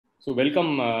So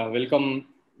welcome,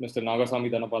 Mr. Nagasamy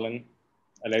Dhanabalan,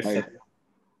 alias Hi. Sat.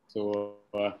 So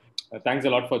thanks a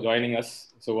lot for joining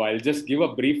us. So I'll just give a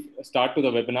brief start to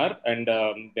the webinar, and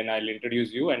then I'll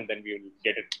introduce you, and then we'll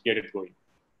get it going.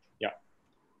 Yeah.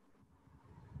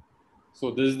 So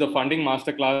this is the funding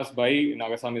masterclass by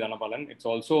Nagasamy Dhanabalan. It's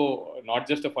also not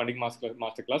just a funding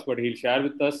masterclass, but he'll share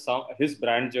with us his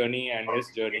brand journey and his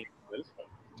journey as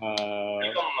well.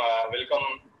 Welcome,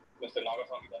 Mr.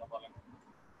 Nagasamy Dhanabalan.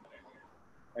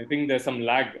 I think there's some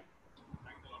lag.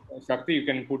 Shakti, you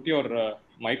can put your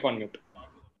mic on mute.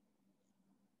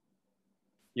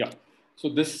 Yeah. So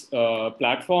this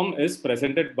platform is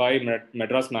presented by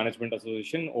Madras Management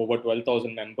Association, over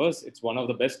 12,000 members. It's one of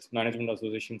the best management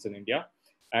associations in India,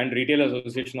 and Retail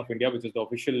Association of India, which is the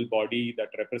official body that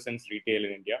represents retail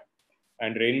in India,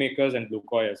 and Rainmakers and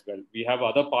Bluekoi as well. We have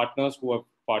other partners who have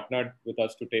partnered with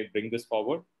us to bring this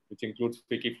forward, which includes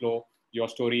Wikiflow, Your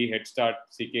Story, Head Start,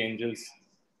 CK Angels,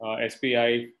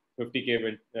 SPI,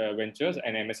 50K Ventures,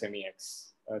 and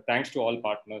MSMEX. Thanks to all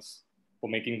partners for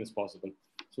making this possible.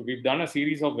 So we've done a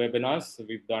series of webinars.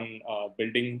 We've done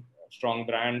building strong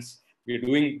brands. We're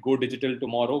doing Go Digital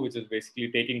tomorrow, which is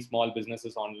basically taking small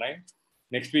businesses online.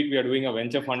 Next week, we are doing a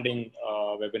venture funding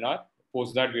webinar.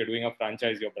 Post that, we are doing a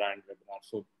franchise your brand webinar.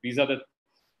 So these are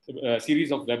the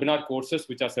series of webinar courses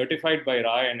which are certified by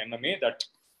RAI and MMA that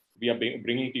we are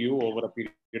bringing to you over a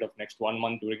period of next 1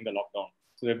 month during the lockdown.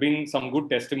 So there have been some good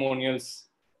testimonials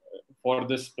for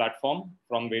this platform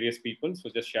from various people. So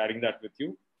just sharing that with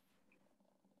you.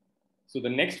 So the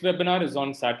next webinar is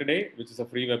on Saturday, which is a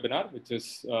free webinar, which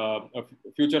is a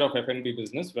future of F&B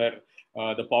business, where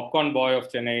the popcorn boy of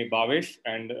Chennai, Bhavesh,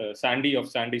 and Sandy of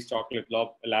Sandy's Chocolate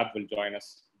Lab will join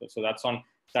us. So that's on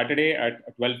Saturday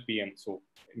at 12 p.m. So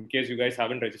in case you guys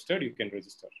haven't registered, you can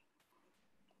register.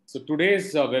 So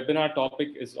today's webinar topic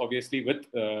is obviously with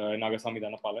Nagasamy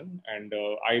Dhanabalan, and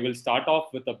I will start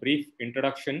off with a brief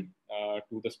introduction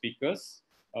to the speakers.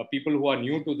 People who are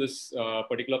new to this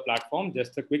particular platform,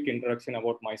 just a quick introduction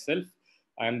about myself.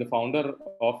 I am the founder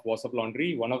of WhatsApp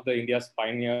Laundry, one of the India's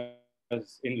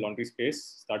pioneers in laundry space,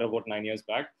 started about 9 years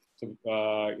back. So,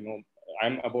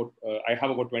 I have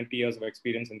about 20 years of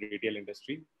experience in the retail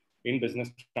industry, in business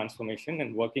transformation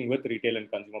and working with retail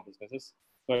and consumer businesses.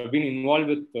 So I've been involved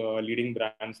with leading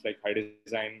brands like High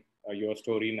Design, Your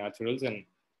Story, Naturals, and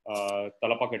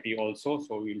Thalappakatti also.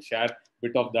 So we'll share a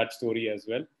bit of that story as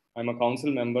well. I'm a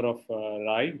council member of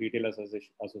RAI, Retail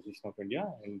Association of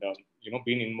India, and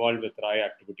been involved with RAI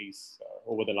activities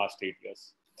over the last 8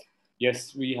 years.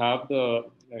 Yes, we have the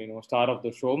star of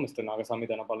the show, Mr. Nagasamy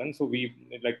Dhanabalan. So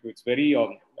it's very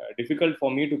difficult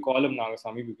for me to call him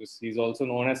Nagasamy because he's also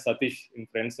known as Satish in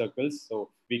friend circles.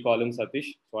 So we call him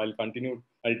Satish. So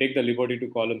I'll take the liberty to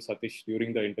call him Satish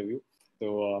during the interview.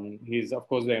 So he's of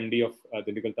course the MD of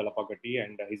Dindigul Thalappakatti,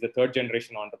 and he's a third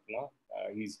generation entrepreneur.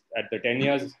 He's at the 10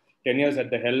 years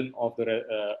at the helm of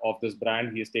this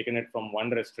brand. He has taken it from 1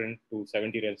 restaurant to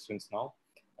 70 restaurants now.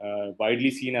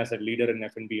 Widely seen as a leader in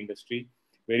F&B industry,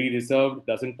 very reserved,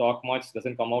 doesn't talk much,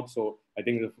 doesn't come out. So I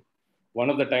think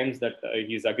one of the times that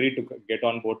he's agreed to get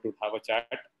on board to have a chat,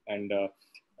 and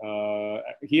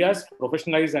he has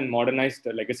professionalized and modernized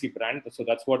a legacy brand. So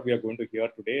that's what we are going to hear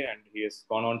today. And he has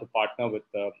gone on to partner with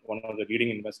one of the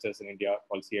leading investors in India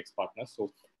called CX Partners.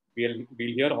 So we'll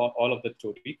hear all of that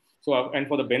story. So, and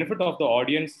for the benefit of the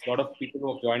audience, a lot of people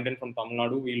who have joined in from Tamil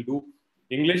Nadu, we'll do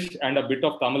English and a bit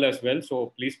of Tamil as well.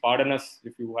 So please pardon us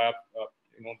if you have,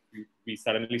 we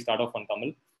suddenly start off on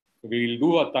Tamil. So we'll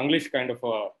do a Tanglish kind of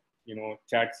a,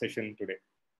 chat session today.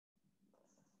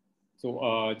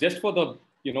 So just for the,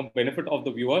 benefit of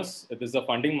the viewers, this is a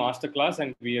funding masterclass,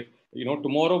 and we are,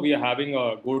 tomorrow we are having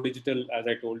a Go Digital, as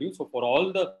I told you. So for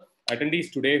all the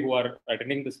attendees today who are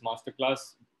attending this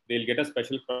masterclass, they'll get a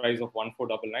special prize of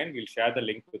 1499. We'll share the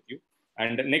link with you.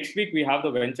 And next week, we have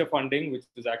the venture funding, which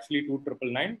is actually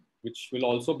 2999, which will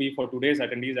also be for today's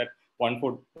attendees at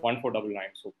 1499.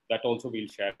 So that also we'll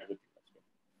share with you as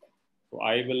well. So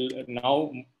I will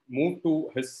now move to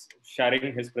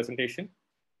sharing his presentation.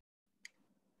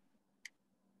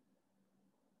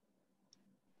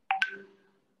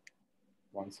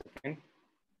 One second.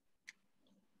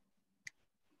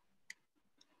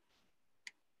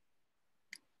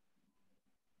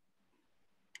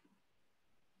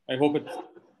 I hope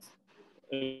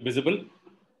it's visible.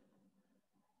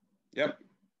 Yep.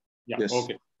 Yeah. Yes.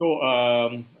 Okay.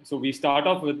 So we start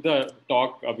off with the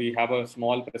talk. We have a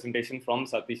small presentation from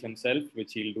Satish himself,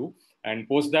 which he'll do, and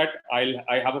post that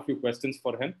I have a few questions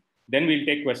for him. Then we'll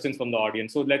take questions from the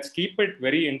audience. So let's keep it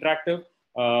very interactive.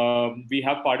 We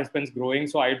have participants growing,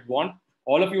 so I want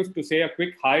all of you to say a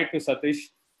quick hi to Satish.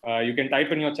 You can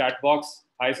type in your chat box,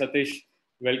 Hi, Satish.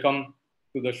 Welcome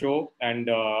to the show. And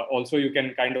also, you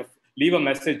can kind of leave a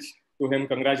message to him,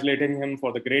 congratulating him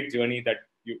for the great journey that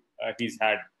he's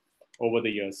had over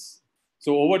the years.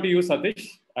 So over to you,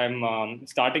 Satish. I'm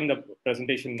starting the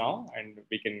presentation now, and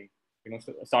we can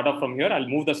start off from here. I'll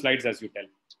move the slides as you tell.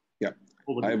 Yeah.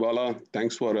 Hi, Bala.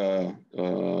 Thanks for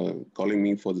calling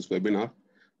me for this webinar.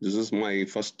 This is my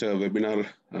first webinar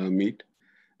meet.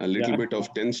 A little bit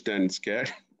of tensed and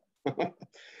scared.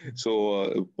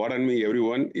 So pardon me,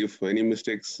 everyone, if any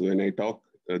mistakes when I talk,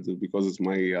 because it's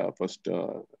my first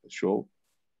show.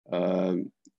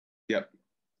 Yeah,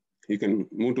 you can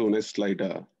move to the next slide.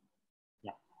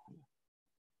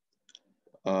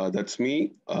 That's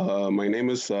me. My name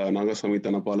is Nagasamy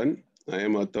Dhanabalan. I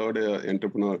am a third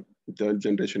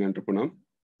generation entrepreneur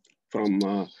from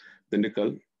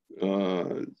Dindigul.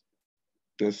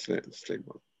 Next slide.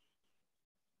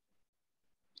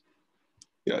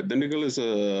 Yeah, Dindigul is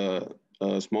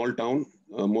a small town.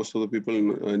 Most of the people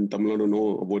in Tamil Nadu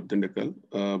know about Dindigul,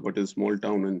 but it's a small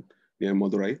town near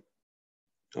Madurai.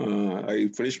 I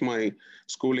finished my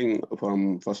schooling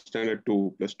from first standard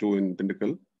to +2 in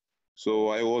Dindigul. So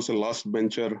I was a last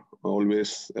bencher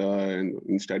always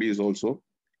in studies also,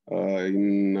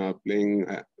 in playing.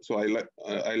 So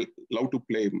I love to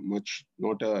play much,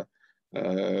 not a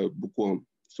bookworm.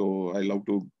 So I love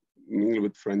to mingle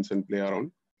with friends and play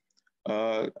around.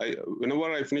 Whenever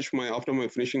I after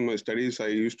finishing my studies, I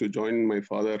used to join my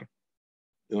father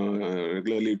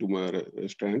regularly to my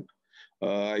restaurant.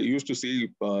 I used to see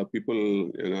people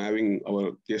having our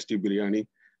tasty biryani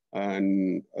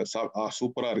and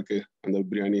super and the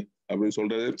biryani.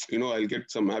 I'll get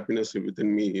some happiness within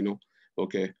me.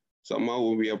 Okay, somehow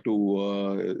we have to.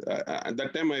 At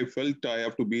that time, I felt I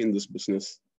have to be in this business.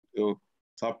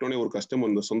 சாப்பிட்டோன்னே ஒரு கஷ்டம்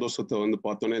அந்த சந்தோஷத்தை வந்து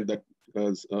பார்த்தோன்னே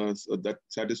that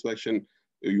satisfaction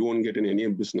you won't get in any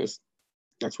business.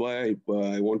 That's why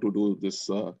I want to do this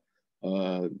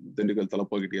Dindigul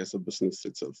Thalappakatti as a business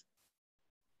itself.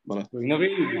 So in a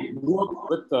way, you grew up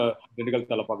with Dindigul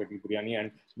Thalappakatti biryani, and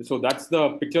so that's the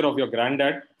picture of your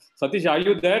granddad. Satish, are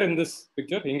you there in this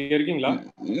picture?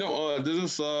 No, this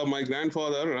is my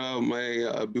grandfather.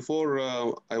 Before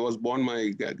I was born, my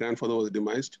grandfather was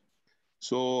demised.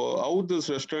 So how this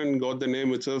restaurant got the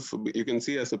name itself, you can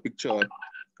see as a picture.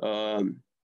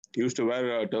 He used to wear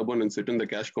a turban and sit in the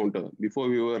cash counter. Before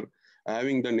we were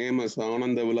having the name as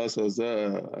Ananda Vilas as a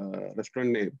restaurant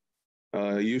name.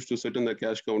 He used to sit in the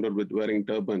cash counter with wearing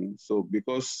turban. So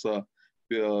because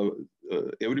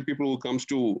every people who comes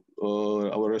to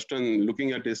our restaurant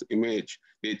looking at his image,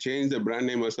 they changed the brand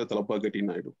name as a Thalappakatti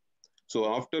Naidu. So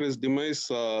after his demise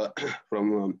from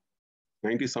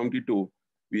 1972,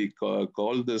 we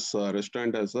call this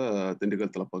restaurant as a Dindigul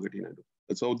Thalappakatti Naidu.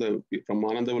 That's how from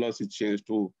Ananda Vilas it changed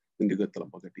to Dindigul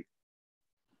Thalappakatti.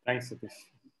 Thanks, Satish.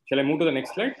 Shall I move to the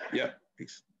next slide? Yeah,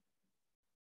 please.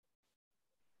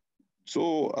 So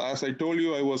as I told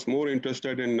you, I was more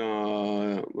interested in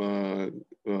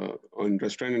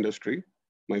restaurant industry.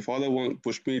 My father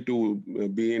pushed me to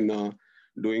be in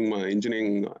doing my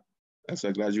engineering as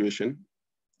a graduation,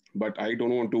 but I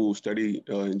don't want to study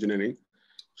engineering.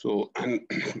 So, and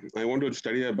I wanted to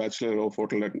study a Bachelor of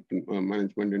Hotel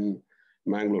Management in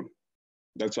Mangalore.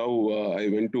 That's how I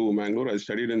went to Mangalore. I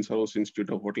studied in Saros Institute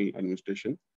of Hotel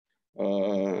Administration.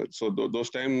 So those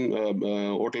time,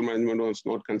 hotel management was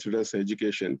not considered as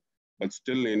education. But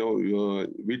still,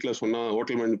 வீட்டில் சொன்னா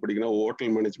hotel management படிக்கணும் hotel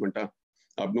management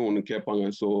அப்படின்னு ஒன்று கேட்பாங்க.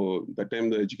 So that time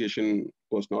the education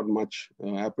was not much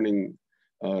happening,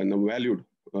 valued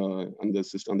on the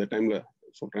system. That time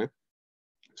சொல்றேன்.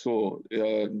 So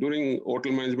during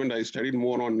hotel management, I studied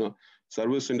more on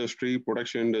service industry,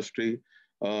 production industry,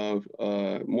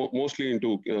 mostly into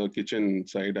kitchen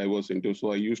side I was into. So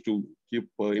I used to keep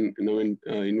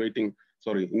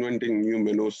inventing new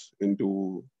menus into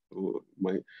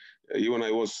my, even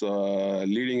I was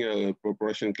leading a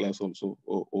production class also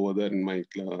over there in my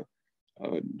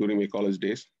during my college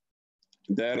days.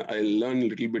 There I learned a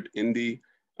little bit Hindi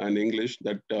and English.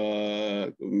 That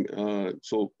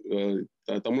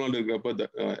Tamil Nadu,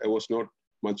 I was not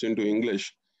much into English.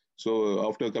 So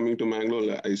after coming to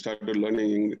Mangalore, I started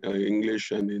learning English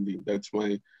and Hindi. That's my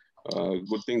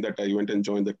good thing that I went and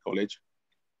joined that college.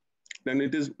 Then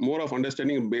it is more of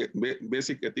understanding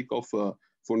basic ethic of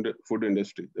food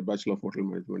industry. The Bachelor of Hotel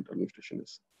Management Administration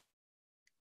is.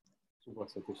 Super,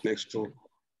 Satish. Next. So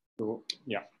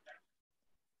yeah.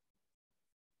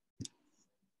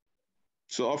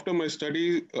 So after my study,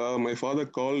 my father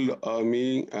called me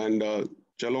and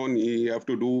Chalon, you have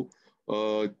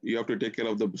to take care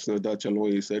of the business. That Chalon,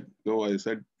 he said. No, I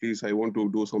said, please, I want to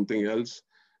do something else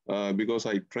because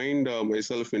I trained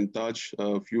myself in Taj,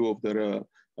 a few of their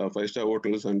 5-star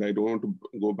hotels, and I don't want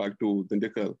to go back to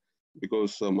Dindigul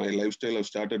because my lifestyle has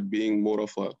started being more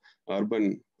of a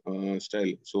urban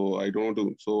style. So I don't want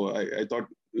to. So I thought,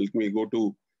 let me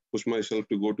push myself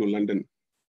to go to London.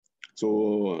 So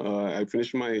I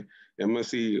finished my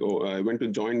MSc. I went to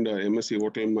join the MSc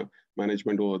Hotel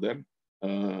Management over there,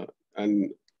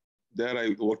 and there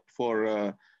I worked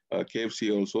for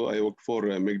KFC also. I worked for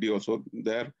McD also.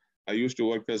 There I used to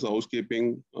work as a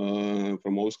housekeeping,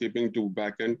 from housekeeping to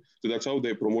backend. So that's how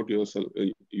they promote yourself.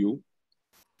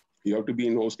 You have to be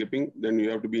in housekeeping, then you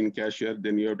have to be in cashier,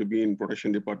 then you have to be in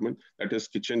production department, that is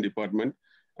kitchen department,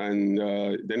 and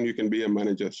then you can be a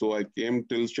manager. So I came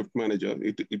till shift manager.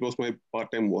 It was my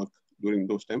part-time work during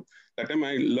those time. That time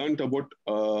I learned about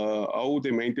how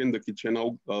they maintain the kitchen,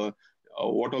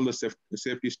 what all the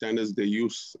safety standards they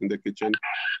use in the kitchen.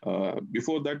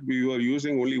 Before that, we were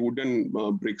using only wooden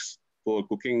bricks for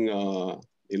cooking.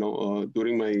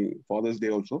 During my Father's Day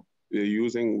also, we were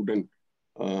using wooden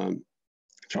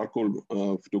charcoal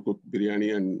to cook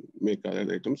biryani and make other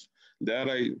items. There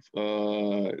I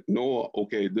know,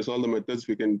 okay, this are all the methods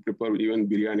we can prepare even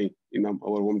biryani in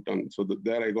our hometown. So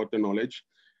there I got the knowledge.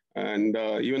 And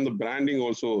even the branding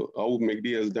also, how McD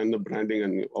has done the branding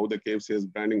and how the KFC has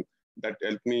branding, that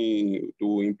helped me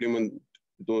to implement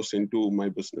those into my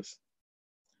business.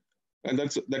 And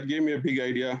that gave me a big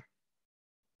idea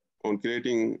on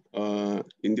creating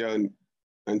Indian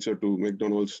answer to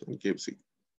McDonald's and KFC.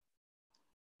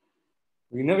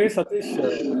 In a way, Satish,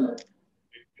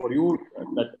 for you,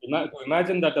 to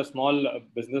imagine that a small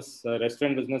business,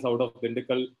 restaurant business out of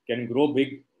Dindigul can grow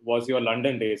big was your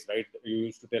London days, right? You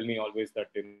used to tell me always that,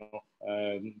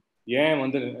 ஏன்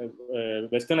வந்து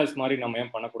westerners மாதிரி நம்ம ஏன்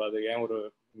பண்ணக்கூடாது, ஏன் ஒரு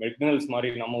மெக்டனல்ட்ஸ் மாதிரி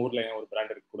நம்ம ஊர்ல ஏன் ஒரு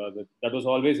பிராண்ட் இருக்கக்கூடாது. That was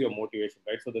always your motivation,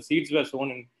 right? So the seeds were sown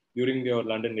during your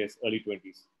London days, early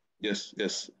 20s. Yes.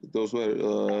 Those were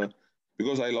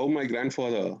because I love my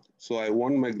grandfather, so I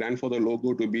want my grandfather logo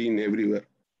to be in everywhere.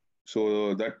 So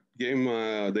that gave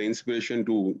the inspiration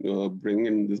to bring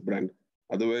in this brand.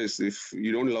 Otherwise, if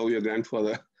you don't love your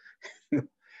grandfather,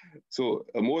 so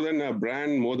more than a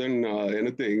brand, more than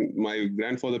anything, my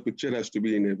grandfather picture has to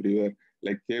be in everywhere,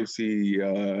 like KFC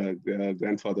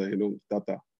grandfather,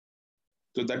 Tata.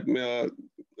 So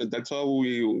that's how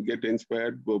we get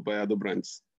inspired by other brands.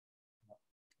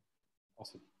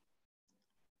 Awesome.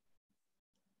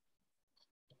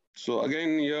 So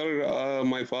again, here,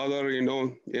 my father,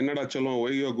 Ennada Chalam,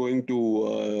 why you are going to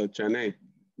Chennai?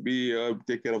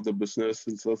 Take care of the business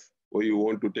and stuff, or you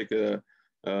want to take a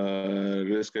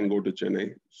risk and go to Chennai.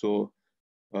 So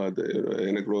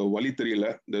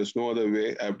there's no other way.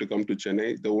 I have to come to Chennai.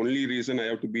 The only reason I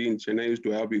have to be in Chennai is to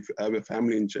have a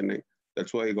family in Chennai.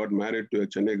 That's why I got married to a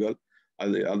Chennai girl.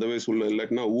 Otherwise,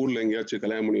 இல்லைன்னா ஊர்ல எங்கேயாச்சும்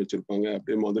கல்யாணம் பண்ணி வச்சிருப்பாங்க,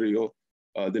 அப்படியே மதுரையோ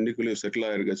திண்டுக்கல்லையோ settle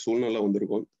ஆயிருக்க சூழ்நிலை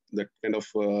வந்திருக்கும். That kind of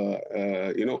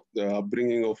the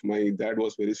upbringing of my dad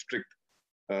was very strict.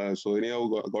 So anyhow,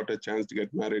 got a chance to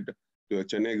get married to a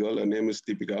Chennai girl. Her name is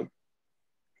Deepika.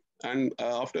 And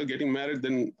after getting married,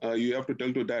 then you have to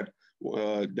tell to dad.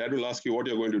 Dad will ask you what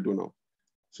you're going to do now.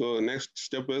 So next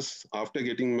step is, after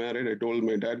getting married, I told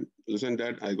my dad, listen,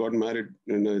 Dad, I got married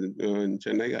in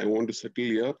Chennai. I want to settle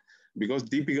here because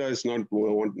Deepika is not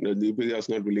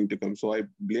willing to come. So I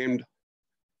blamed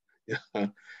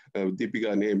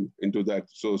Deepika name into that.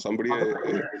 So somebody,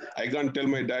 I can't tell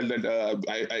my dad that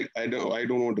I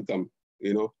don't want to come.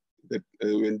 That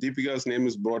when Deepika's name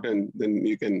is brought in, then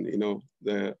you can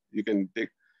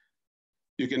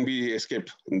you can be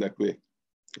escaped in that way.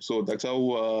 So that's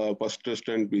how first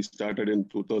restaurant we started in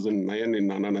 2009 in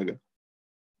Ananagar.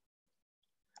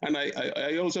 And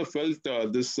I also felt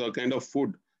this kind of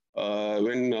food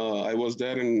when I was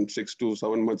there in 6 to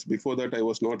 7 months. Before that, I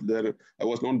was not there. I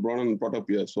was not born and brought up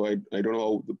here. So I don't know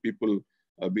how the people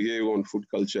behave on food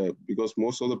culture, because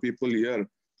most of the people here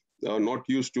are not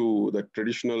used to the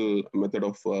traditional method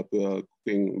of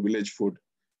cooking village food.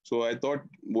 So I thought,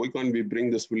 why can't we bring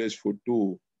this village food to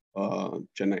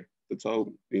Chennai? That's how,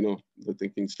 the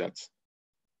thinking starts.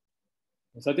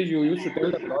 Satish, you used to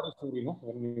tell the lorry story,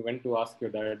 when you went to ask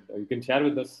your dad. You can share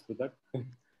with us with that.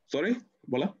 Sorry,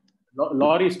 Bola?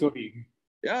 Lorry story.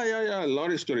 Yeah.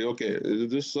 Lorry story. Okay,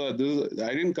 this I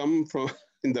didn't come from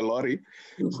in the lorry.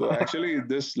 So actually,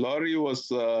 this lorry was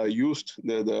used.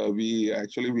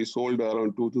 We sold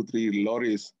around 2 to 3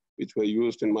 lorries, which were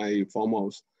used in my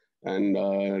farmhouse, and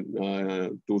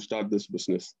to start this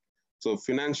business. So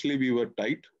financially, we were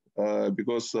tight.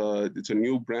 Because it's a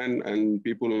new brand and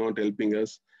people are not helping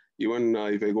us. Even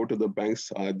if I go to the banks,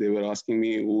 they were asking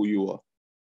me who you are.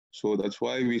 So that's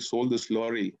why we sold this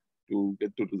lorry to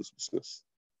get to this business.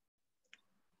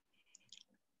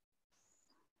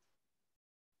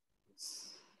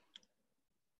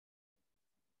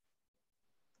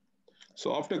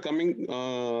 So after coming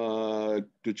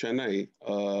to Chennai,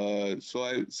 so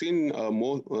I've seen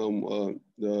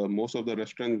most of the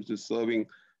restaurants which is serving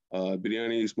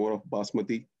biryani is more of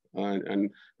basmati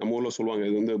and Namola Solwang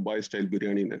is the boy style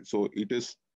biryani. So it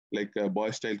is like a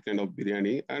boy style kind of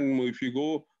biryani. And if you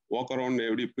go walk around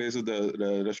every place of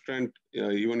the restaurant,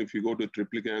 even if you go to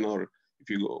Triplican or if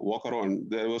you go walk around,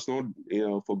 there was no,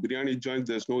 for biryani joints,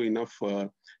 there's no enough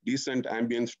decent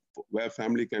ambience where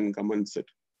family can come and sit.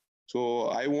 So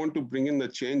I want to bring in the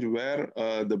change where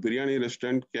the biryani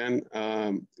restaurant can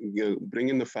bring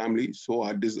in the family. So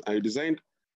I designed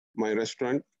my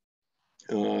restaurant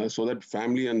so that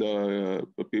family and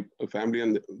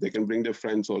they can bring their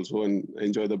friends also and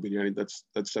enjoy the biryani. That's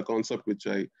the concept which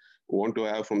I want to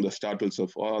have from the start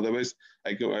itself. Or otherwise,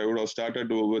 I would have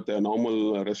started with a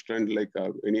normal restaurant like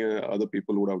any other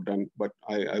people would have done. But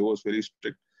I was very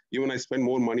strict. Even I spent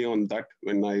more money on that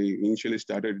when I initially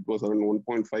started. It was around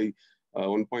 1.5,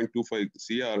 1.25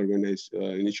 CR when I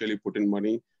initially put in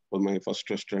money for my first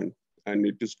restaurant. And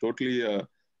it is totally the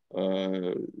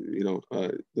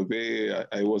way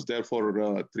I was there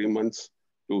for 3 months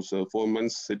to 4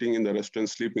 months, sitting in the restaurant,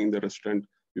 sleeping in the restaurant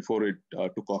before it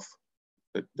took off.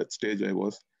 That stage I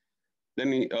was.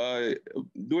 Then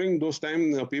during those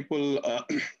times, people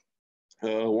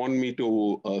want me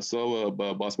to serve a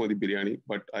basmati biryani,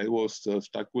 but I was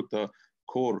stuck with the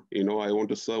core. I want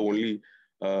to serve only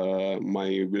my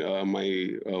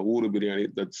uru biryani,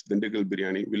 that's Dindigul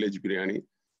biryani, village biryani,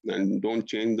 and don't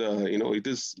change the, it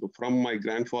is from my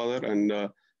grandfather, and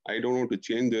I don't want to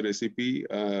change the recipe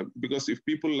because if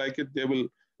people like it, they will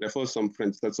refer some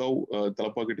friends. That's how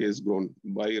Thalappakatti has grown,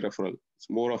 by referral. It's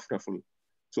more of referral.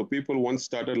 So people once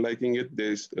started liking it,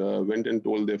 they went and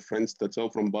told their friends. That's how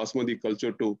from basmati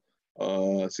culture to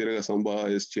Siraga Samba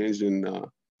is changed in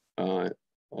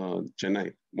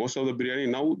Chennai. Most of the biryani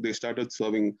now, they started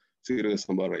serving Siraga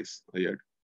Samba rice.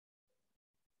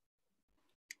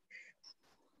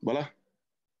 Bala?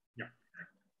 Yeah.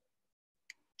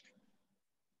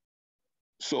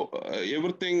 So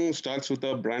everything starts with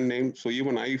a brand name. So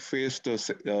even I faced I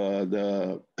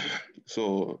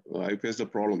faced a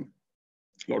problem,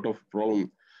 a lot of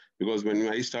problem, because when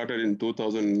I started in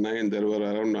 2009, there were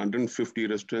around 150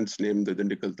 restaurants named the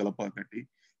Dindigul Thalappakatti,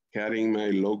 carrying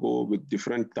my logo with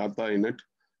different tata in it,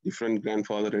 different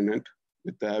grandfather in it,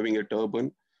 with having a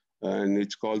turban, and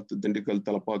it's called Dindigul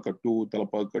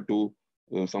Thalappakattu,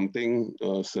 something.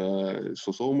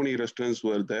 So many restaurants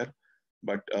were there.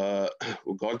 But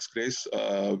God's grace,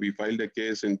 we filed a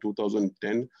case in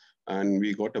 2010 and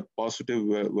we got a positive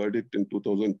verdict in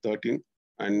 2013.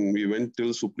 And we went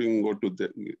till Supreme Court to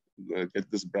get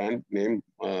this brand name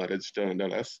registered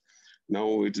under us.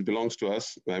 Now it belongs to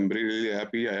us. I'm really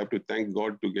happy. I have to thank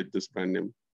God to get this brand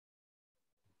name.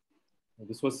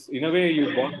 This was, in a way,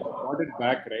 you got it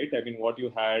back, right? I mean, what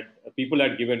you had, people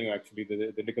had given you actually.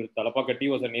 The Thalappakatti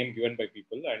was a name given by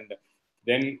people, and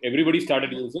then everybody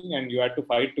started using, and you had to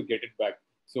fight to get it back.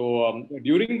 So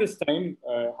during this time,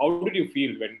 how did you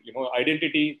feel when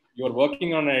identity? You're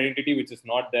working on an identity which is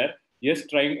not there. Yes,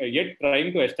 yet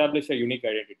trying to establish a unique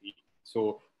identity.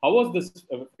 So how was this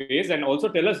phase? And also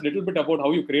tell us a little bit about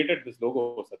how you created this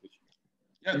logo, Satish.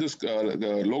 Yeah,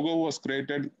 the logo was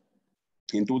created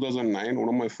in 2009. One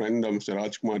of my friends, Mr.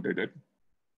 Rajkumar, did it.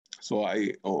 So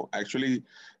I actually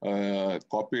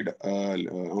copied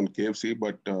on KFC,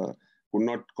 but could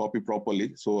not copy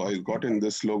properly. So I got in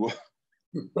this logo.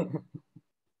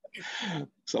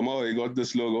 Somehow I got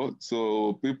this logo.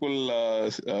 So people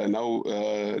now,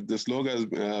 this logo is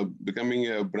becoming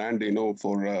a brand,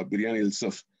 for biryani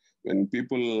itself. When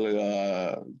people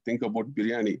think about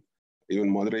biryani, even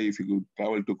Madurai, if you could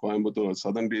travel to Coimbatore or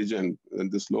southern region,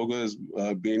 this logo has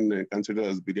been considered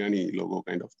as biryani logo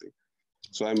kind of thing.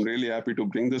 So I'm really happy to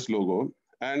bring this logo.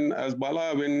 And as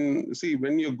Bala, when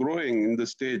you're growing in the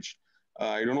stage,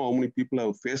 I don't know how many people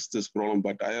have faced this problem,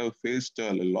 but I have faced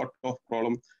a lot of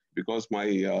problem because my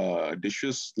dish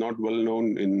is not well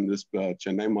known in this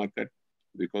Chennai market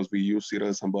because we use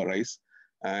Siraga Samba rice.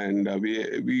 And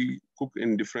we cook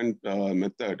in different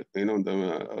method.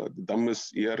 The dum is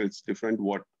here, it's different.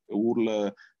 What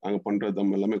urla anga pandra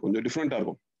dum ellame konjam different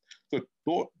agum.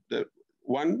 So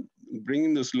one,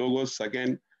 bringing this logo.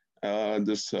 Second,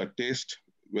 this taste,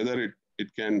 whether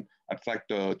it can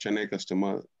attract a Chennai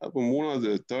customer.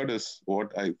 The third is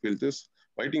what I feel is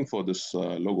fighting for this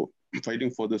logo,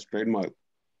 fighting for this trademark.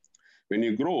 When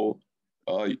you grow,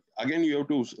 again you have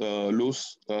to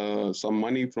lose some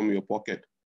money from your pocket.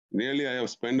 Nearly, I have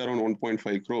spent around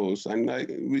 1.5 crores, and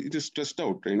it is stressed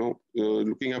out.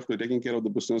 Looking after taking care of the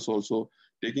business, also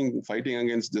fighting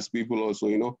against these people, also.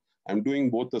 I'm doing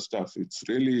both the stuff. It's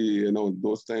really,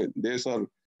 those days are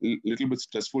little bit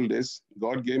stressful days.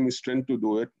 God gave me strength to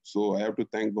do it. So I have to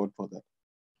thank God for that.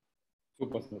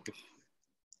 Super, Satish.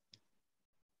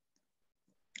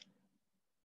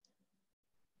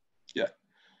 Yeah.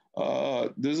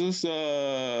 This is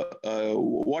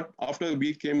what after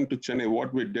we came to Chennai,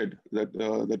 what we did.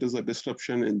 That is a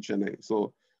disruption in Chennai.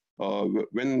 So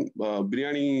when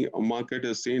biryani market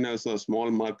is seen as a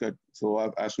small market,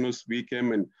 so as soon as we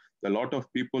came in, a lot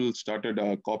of people started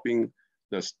copying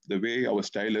the way our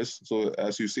style is. So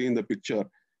as you see in the picture,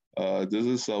 this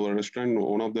is our restaurant,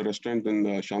 one of the restaurants in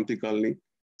Shanti Colony.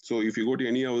 So if you go to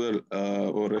any other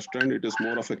restaurant, it is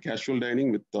more of a casual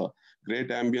dining with great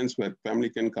ambience where family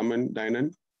can come and dine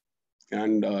in.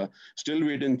 And still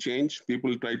we didn't change.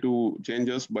 People try to change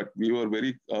us, but we were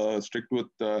very strict with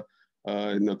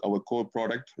our core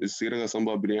product is Siraga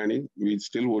Samba Biryani. We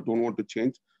still don't want to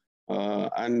change.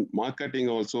 And marketing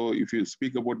also, if you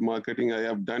speak about marketing, I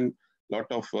have done a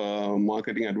lot of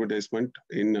marketing advertisement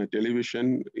in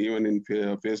television, even in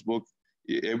Facebook.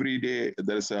 Every day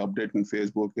there is an update in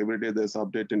Facebook. Every day there's an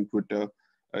update in Twitter.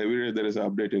 Every day there is an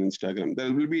update in Instagram.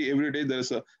 There will be every day there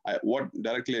is what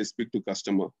directly I speak to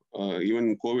customer.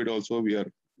 Even COVID also we are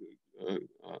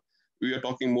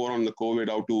talking more on the COVID,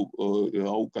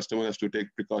 how customer has to take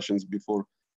precautions before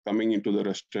coming into the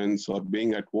restaurants or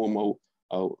being at home.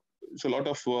 It's a lot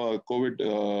of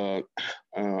COVID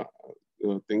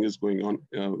thing is going on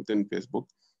within Facebook.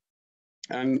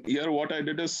 And here what I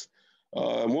did is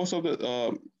most of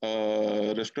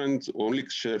the restaurants, only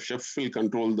chef will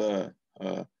control the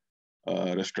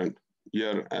restaurant.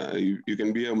 Here you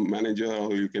can be a manager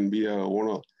or you can be a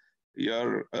owner.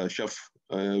 Here chef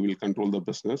will control the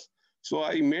business. So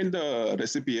I made the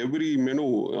recipe. Every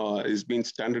menu is being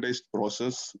standardized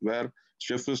process where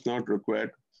chef is not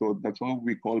required. So that's what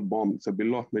we call BOM. It's a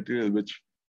bill of material, which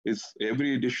is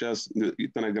every dish has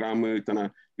itana gram,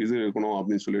 itana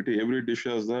every dish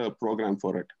has a program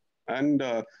for it. And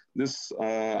this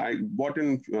I bought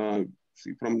in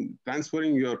from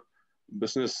transferring your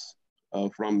business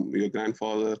from your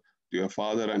grandfather to your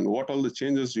father, and what all the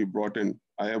changes you brought in.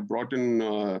 I have brought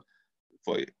in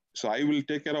so I will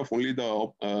take care of only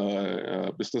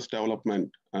the business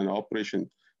development and operation.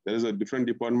 There is a different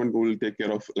department who will take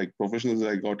care of like professionals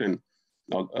I got in.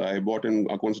 I bought in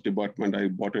accounts department, I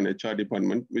bought in HR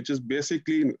department, which is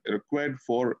basically required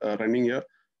for running a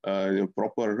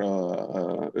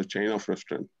proper chain of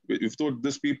restaurant. Without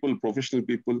these people, professional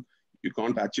people, you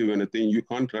can't achieve anything. You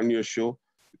can't run your show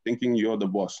thinking you're the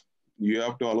boss. You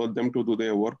have to allow them to do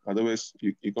their work. Otherwise,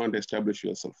 you can't establish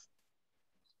yourself.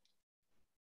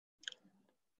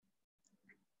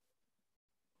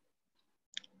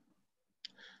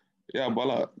 Yeah,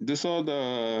 Bala, these are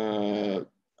the,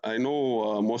 I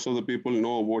know most of the people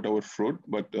know about our fruit,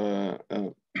 but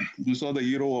these are the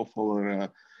hero of our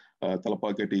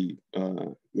Thalappakatti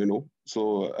menu.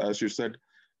 So as you said,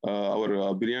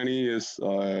 our biryani is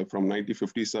from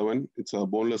 1957. It's a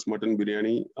boneless mutton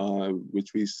biryani,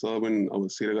 which we serve in our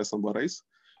Siraga Samba rice.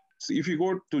 So if you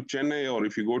go to Chennai or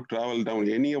if you go travel down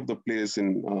any of the place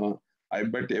in, I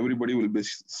bet everybody will be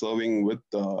serving with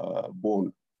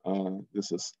bone.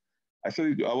 This is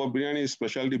actually our biryani,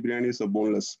 specialty biryani is a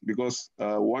boneless because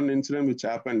one incident which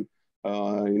happened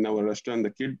in our restaurant,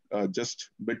 the kid just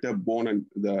bit a bone and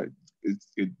the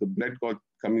blood got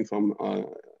coming from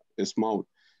his mouth.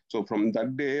 So from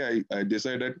that day, I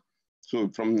decided, so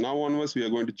from now onwards, we are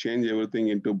going to change everything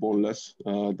into boneless.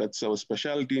 That's our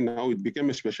specialty now. It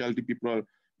became a specialty. People are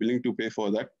willing to pay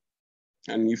for that.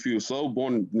 And if you serve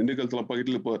bone,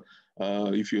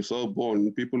 if you serve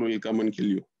bone, people will come and kill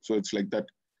you. So it's like that.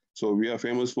 So we are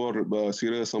famous for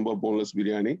Siraga Samba boneless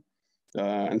biryani.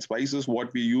 And spices,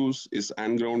 what we use is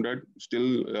hand-grounded.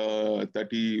 Still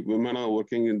 30 women are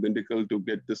working in Dindigul to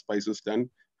get the spices done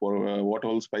for what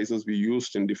all spices we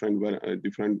used in different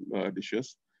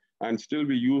dishes. And still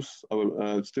we use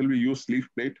leaf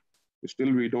plate.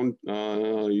 Still we don't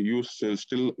use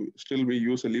still we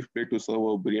use a leaf plate to serve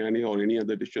our biryani or any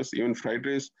other dishes. Even fried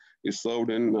rice is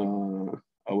served in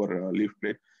our leaf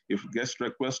plate. If guest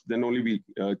request, then only we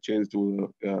change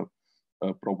to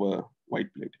a proper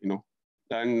white plate.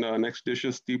 And next dish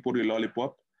is Teepuri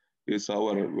lollipop. Is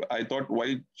our, I thought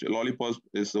white lollipop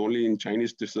is only in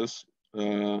Chinese dishes.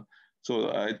 So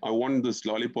I want this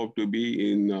lollipop to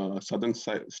be in southern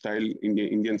style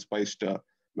Indian spiced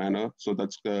manner. So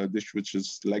that's the dish which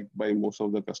is liked by most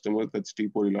of the customers. That's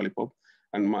Teepuri lollipop.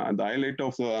 And the highlight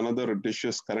of another dish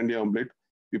is Karandi omelette.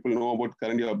 People know about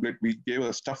Karandi omelette. We gave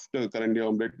a stuffed Karandi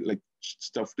omelette, like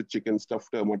stuffed chicken,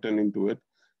 stuffed mutton into it.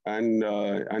 And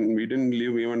we didn't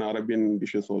leave even Arabian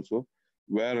dishes also.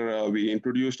 where we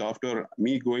introduced after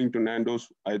me going to Nando's.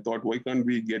 I thought, why can't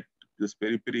we get this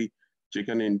peri-peri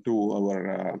chicken into our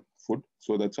food?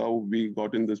 So that's how we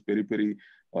got in this peri-peri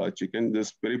chicken. This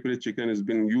peri-peri chicken has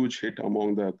been a huge hit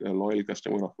among the loyal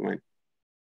customer of mine.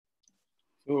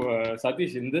 So,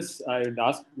 Satish, in this, I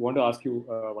want to ask you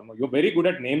one more. You're very good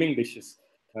at naming dishes.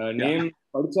 Name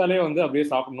படிச்சாலே வந்து அப்படியே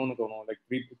சாப்பிடணும்னு தோணும். Like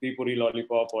three puri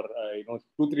lollipop or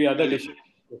 2-3 other dishes.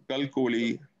 Kalkoli,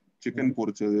 chicken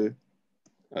பொரிச்சது.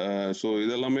 So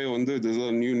இதெல்லாமே வந்து this is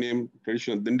a new name,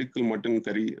 traditional Dindigul mutton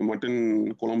curry, mutton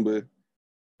kulambu.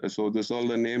 So this all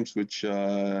the names which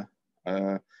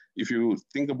if you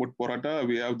think about paratha,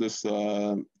 we have this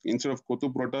instead of kottu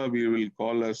paratha, we will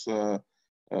call as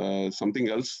something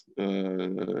else,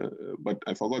 but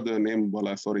I forgot the name,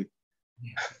 Bala, sorry.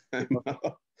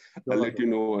 I'll let you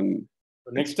know. And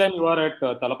next time you are at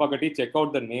Thalappakatti, check out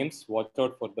the names, watch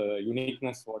out for the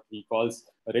uniqueness, what he calls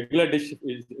a regular dish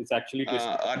is actually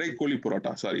Adai Koli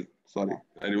Paratha, sorry,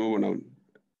 I remember now.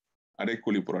 Adai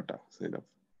Koli Paratha, say that.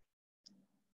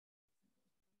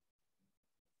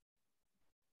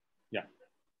 Yeah.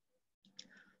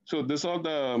 So this are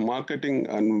the marketing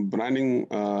and branding.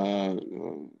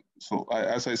 So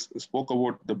as I spoke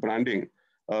about the branding,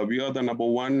 we are the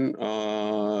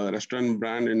 #1 restaurant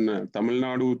brand in Tamil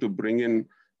Nadu to bring in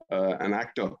an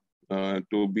actor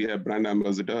to be a brand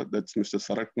ambassador. That's Mr.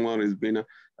 Saratkumar has been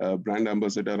a brand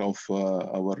ambassador of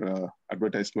our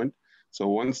advertisement. So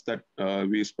once that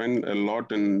we spend a lot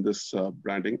in this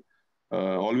branding,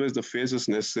 always the face is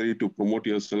necessary to promote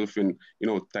yourself in,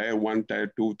 tier 1, tier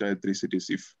 2, tier 3 cities.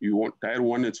 If you want tier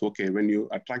 1, it's okay. When you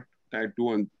attract tier 2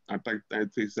 and attract tier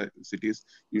 3 cities,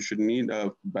 you should need a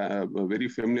very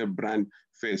familiar brand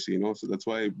face, So that's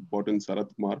why I brought in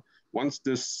Saratkumar. Once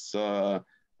this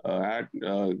ad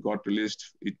got released,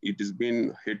 it has been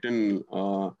hit in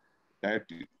tier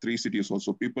 3 cities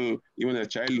also. People, even a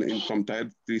child from tier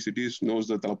 3 cities knows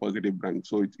the Thalappakatti brand.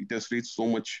 So it has reached so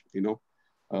much,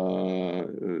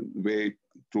 way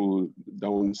to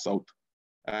down south.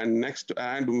 And next,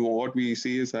 and what we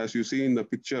see is, as you see in the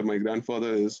picture, my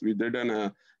grandfather is, we did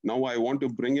now I want to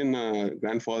bring in a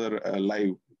grandfather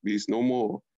alive. He's no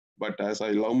more, but as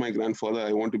I love my grandfather,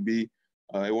 I want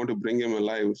to bring him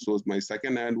alive. So my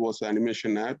second ad was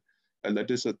animation ad, and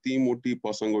that is a Thimoti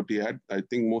Pasangoti ad. I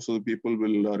think most of the people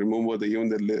will remember even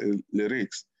the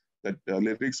lyrics. That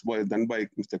lyrics were done by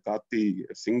Mr. Karthi,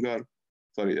 singer,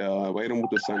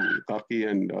 Vairamuthu son, Karthi,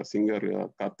 and singer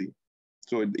Karthi.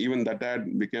 So even that ad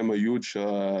became a huge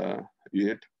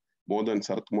hit, more than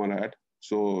Saratkumar ad.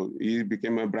 So he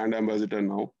became a brand ambassador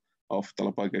now of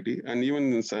Thalappakatti. And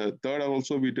even third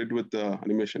also we did with the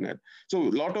animation ad. So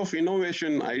a lot of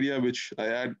innovation idea which I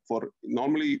had for,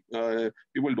 normally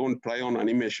people don't try on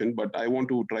animation, but I want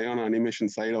to try on animation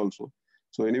side also.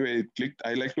 So anyway, it clicked.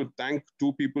 I like to thank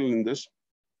two people in this.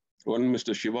 One,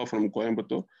 Mr. Shiva from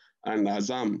Coimbatore, and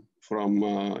Azam from,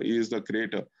 he is the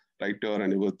creator, writer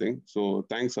and everything. So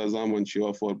thanks Azam and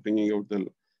Shiva for bringing out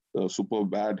the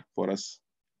superb ad for us.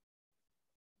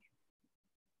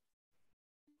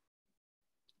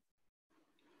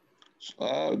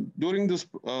 During this,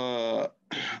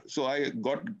 so I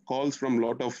got calls from a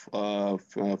lot of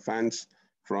fans,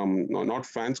 from not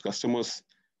fans, customers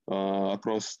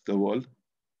across the world.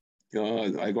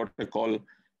 I got a call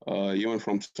even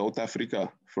from South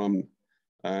Africa,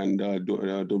 and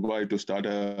Dubai, to start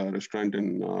a restaurant in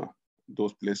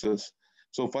those places.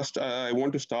 So first, I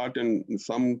want to start in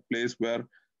some place where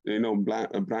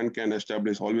a brand can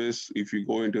establish. Always, if you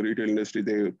go into retail industry,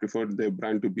 they prefer their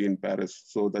brand to be in Paris.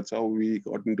 So that's how we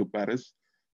got into Paris.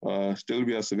 Still,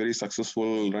 we are very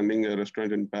successful running a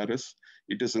restaurant in Paris.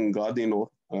 It is in Gare du Nord,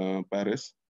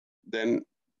 Paris.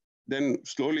 Then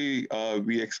slowly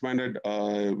we expanded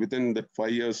within that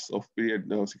 5 years of period,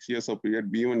 6 years of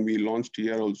period. We launched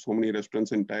here also so many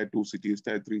restaurants in tier 2 cities,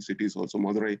 tier 3 cities also,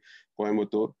 Madurai,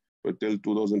 Coimbatore, till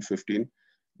 2015.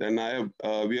 Then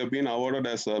we have been awarded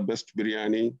as Best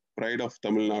Biryani, Pride of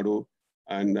Tamil Nadu,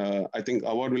 and I think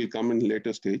award will come in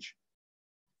later stage.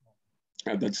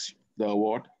 That's the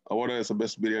award as a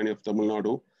Best Biryani of Tamil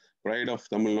Nadu, Pride of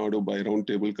Tamil Nadu by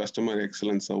Roundtable, Customer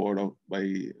Excellence Award by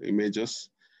Images,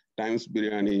 Times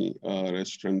Biryani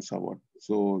Restaurants Award.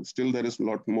 So still there is a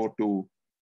lot more to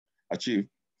achieve.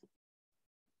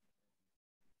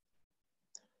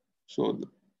 So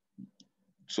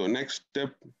next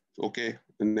step, okay,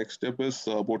 the next step is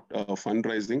about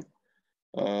fundraising.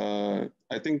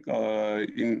 I think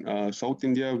in South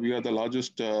India, we are the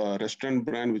largest restaurant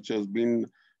brand which has been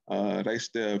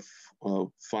raised their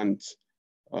funds.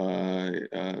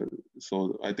 So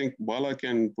I think Bala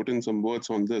can put in some words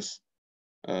on this.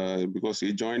 because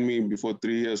he joined me before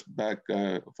 3 years back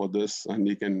for this, and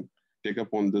he can take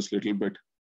up on this little bit.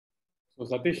 So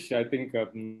Satish, I think,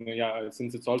 yeah,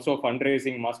 since it's also a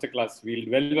fundraising masterclass, we'll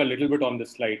delve a little bit on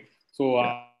this slide. So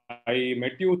I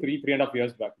met you 3.5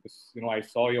 years back because, I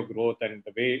saw your growth and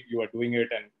the way you are doing it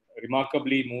and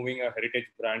remarkably moving a heritage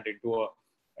brand into a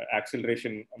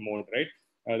acceleration mode, right?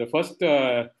 The first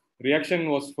reaction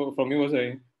was from you was,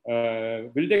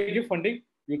 will they give funding?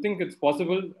 You think it's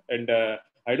possible? And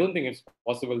I don't think it's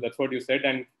possible. That's what you said.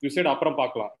 And you said, Apram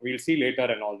Pakla, we'll see later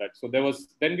and all that. So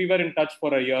then we were in touch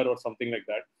for a year or something like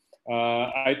that.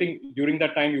 I think during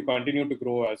that time, you continued to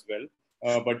grow as well.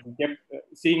 But we kept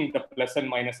seeing the plus and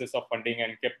minuses of funding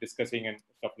and kept discussing and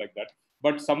stuff like that.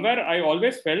 But somewhere I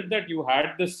always felt that you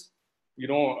had this,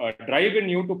 drive in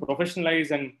you to professionalize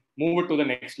and move it to the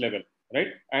next level,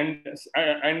 right? And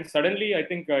suddenly, I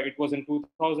think it was in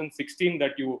 2016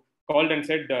 that you called and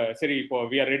said, Siri,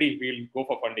 we are ready, we'll go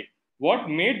for funding. What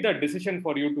made the decision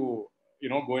for you to,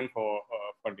 go in for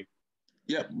funding?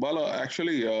 Yeah, Bala,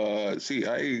 actually, see,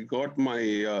 I got my,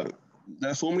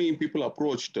 there are so many people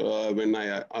approached when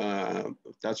I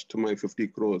touched my 50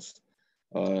 crores.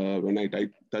 When I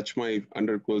touch my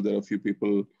 100 crores, there are a few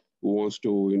people who wants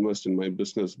to invest in my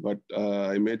business. But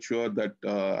I made sure that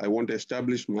I want to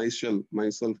establish myself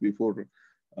before,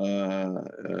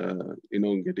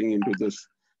 getting into this.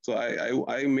 So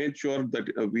I made sure that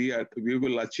we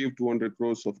will achieve 200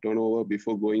 crores of turnover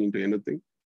before going into anything.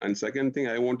 And second thing,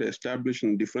 I want to establish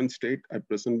in different state. At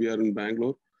present, we are in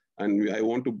Bangalore, and I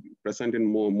want to present in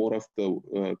more of the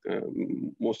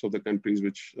most of the countries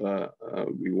which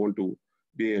we want to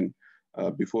be in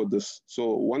before this.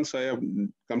 So once I have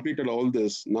completed all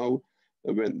this, now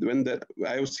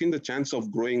I have seen the chance of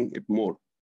growing it more.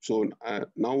 So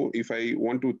now, if I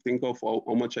want to think of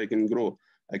how much I can grow,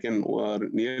 I can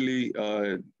nearly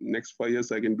next 5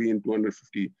 years I can be in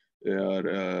 250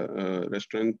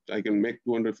 restaurant. I can make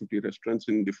 250 restaurants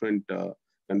in different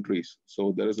countries.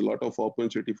 So there is a lot of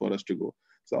opportunity for us to go.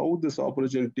 So how this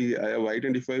opportunity I have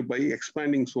identified by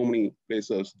expanding so many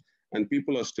places, and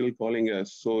people are still calling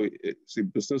us. So see,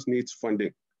 business needs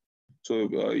funding. So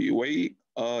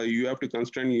you have to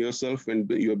constrain yourself when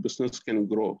your business can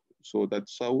grow. So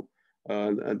that's how.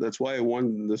 That's why I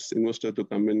want this investor to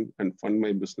come in and fund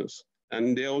my business,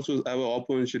 and they also have an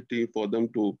opportunity for them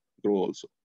to grow also.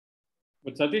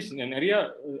 But Satish, in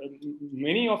area,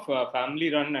 many of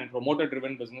family-run and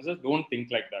promoter-driven businesses don't think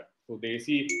like that. So they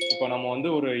see, இப்போ நம்ம வந்து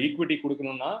ஒரு equity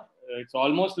கொடுக்கணும்னா, it's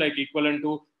almost like equivalent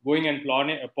to going and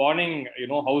pawning,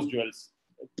 house jewels.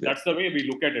 That's the way we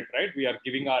look at it, right? We are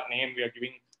giving our name, we are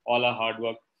giving all our hard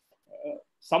work.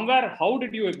 Somewhere, how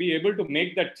did you be able to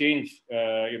make that change?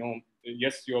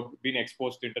 Yes, you have been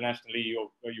exposed internationally, you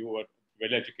were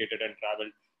well educated and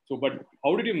traveled. So, but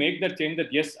how did you make that change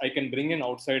that, yes, I can bring in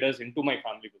outsiders into my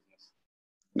family business?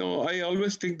 No, I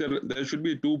always think that there should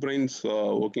be two brains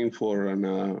working for a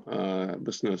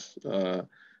business.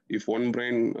 If one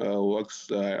brain works,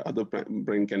 other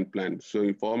brain can plan. So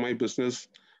for my business,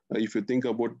 if you think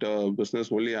about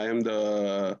business, only I am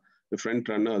the front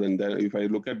runner. And if I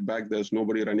look at back, there's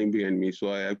nobody running behind me. So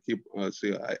I keep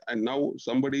and now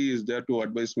somebody is there to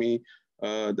advise me.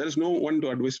 There is no one to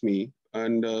advise me.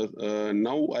 And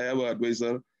now I have an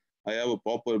advisor. I have a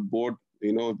proper board.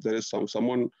 There is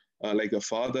someone like a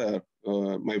father.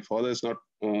 My father is not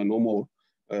no more.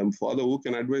 Father who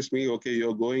can advise me. Okay,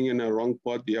 you're going in a wrong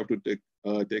path. You have to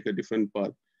take a different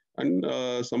path. And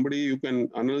somebody you can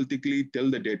analytically tell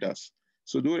the data.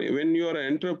 So when you're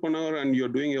an entrepreneur and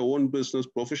you're doing your own business,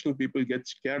 professional people get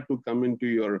scared to come into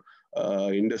your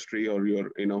industry or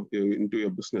into your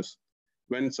business.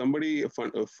 When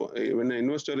when an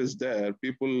investor is there,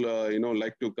 people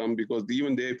like to come because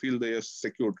even they feel they are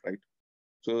secured, right?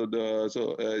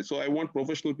 So I want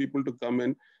professional people to come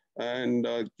in and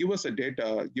give us a data,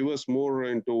 give us more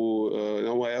into.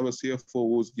 Now I have a CFO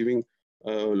who's giving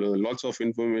lots of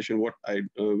information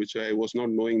which I was not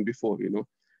knowing before.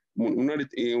 முன்னாடி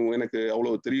எனக்கு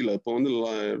அவ்வளவு தெரியல. இப்போ வந்து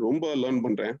ரொம்ப learn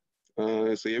பண்றேன்.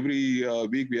 So every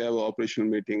week we have an operational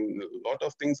meeting. A lot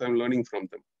of things I'm learning from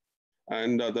them.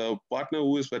 And the partner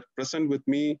who is present with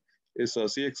me is a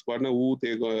CX partner who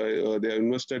they are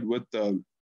invested with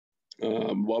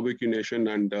Barbecue Nation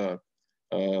and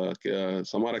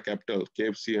Samara Capital,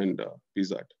 KFC and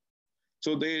Pizza Hut.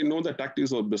 So they know the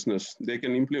tactics of business. They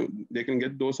can implement. They can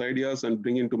get those ideas and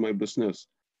bring into my business.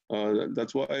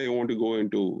 That's why I want to go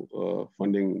into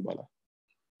funding, Bala.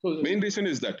 So main reason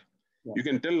is that you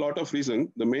can tell a lot of reason.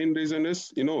 The main reason is,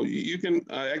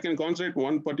 I can concentrate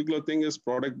one particular thing is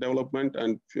product development,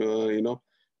 and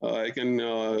I can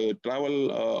travel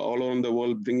all around the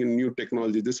world, bring in new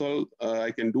technology. This all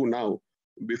I can do now.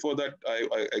 before that,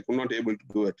 I could not able to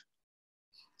do it.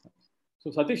 So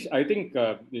Satish, I think,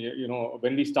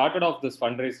 when we started off this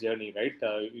fundraise journey, right,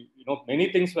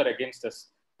 many things were against us.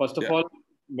 First of all,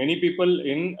 many people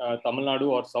in Tamil Nadu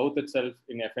or South itself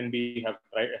in F&B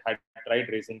had tried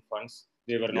raising funds.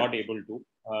 They were not able to.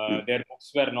 Their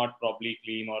books were not properly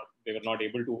clean, or they were not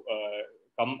able to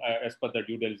come as per the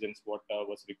due diligence what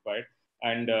was required.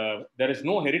 And there is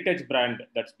no heritage brand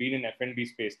that's been in F&B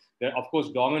space. There, of course,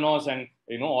 Domino's and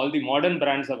all the modern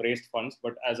brands have raised funds,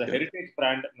 but as a heritage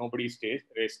brand, nobody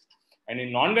raised. And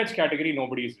in non-veg category,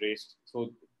 nobody is raised.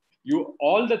 So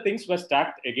all the things were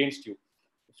stacked against you.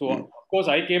 So of course,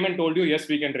 I came and told you, yes,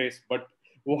 we can raise. But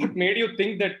what made you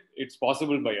think that it's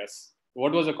possible by us?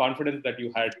 What was the confidence that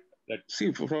you had?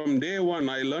 See, from day one,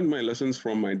 I learned my lessons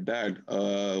from my dad,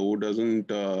 who doesn't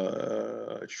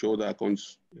show the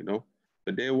accounts.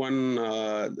 The day one,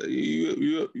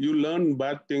 you learn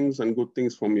bad things and good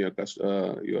things from your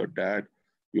dad,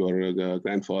 your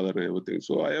grandfather, and everything.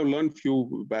 So I have learned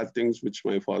few bad things which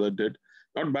my father did.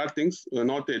 Not bad things,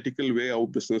 not the ethical way how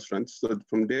business runs. So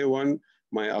from day one,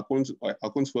 my accounts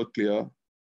were clear.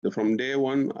 From day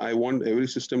one, I want every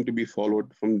system to be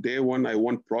followed. From day one, I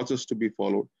want process to be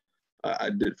followed. I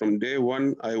did from day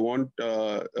one. I want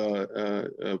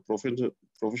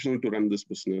professional to run this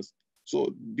business.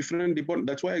 So different department.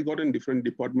 That's why I got in different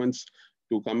departments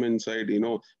to come inside.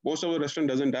 Most of the restaurant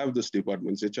doesn't have this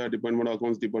departments. HR department,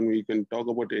 accounts department. We can talk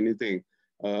about anything.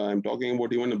 I'm talking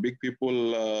about even a big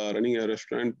people running a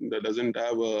restaurant that doesn't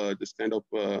have this kind of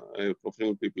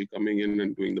professional people coming in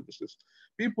and doing the business.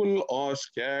 People are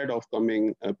scared of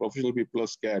coming, professional people are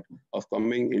scared of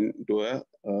coming into a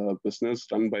business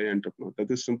run by an entrepreneur. That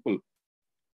is simple.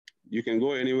 You can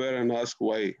go anywhere and ask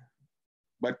why.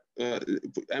 But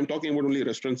I'm talking about only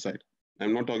restaurant side.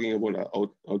 I'm not talking about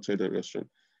outside the restaurant.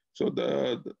 So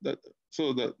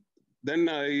then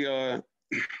I...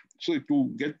 So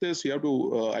to get this, you have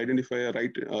to identify a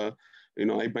right,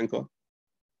 iBanker.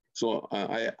 So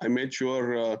I made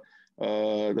sure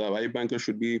the iBanker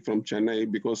should be from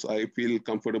Chennai because I feel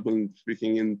comfortable in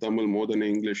speaking in Tamil more than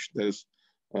English.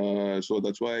 So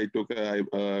that's why I took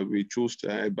we chose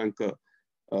iBanker.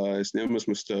 His name is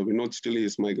Mr. Vinod. Still, he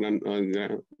is my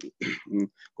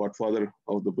godfather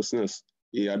of the business.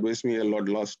 He advised me a lot.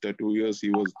 Last 2 years,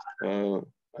 he was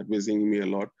advising me a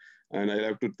lot. And I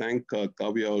have to thank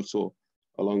Kavya also,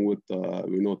 along with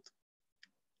Vinod.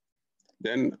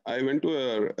 Then I went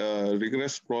to a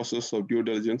rigorous process of due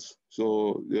diligence.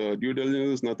 So due diligence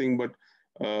is nothing but,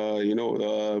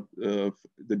 the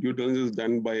due diligence is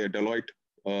done by a Deloitte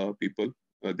people.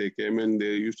 They came in,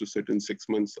 they used to sit in 6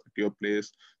 months at your place.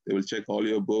 They will check all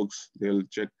your books. They'll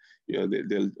check,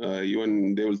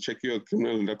 they will check your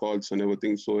criminal records and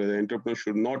everything. So the entrepreneur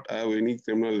should not have any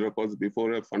criminal records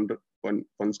before a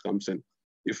funds comes in.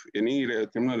 If any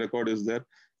criminal record is there,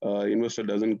 investor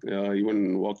doesn't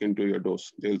even walk into your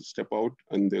doors. They'll step out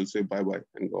and they'll say bye-bye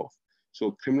and go off.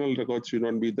 So criminal records should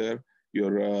not be there.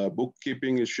 Your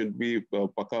bookkeeping should be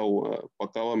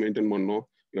pakawa maintain panno.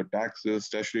 Your taxes,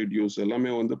 statutory dues,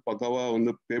 எல்லாமே வந்து பக்காவா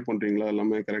வந்து pay பண்றீங்களா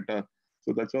எல்லாமே கரெக்டா. So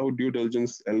that's how due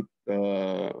diligence help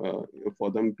for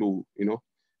them to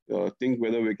think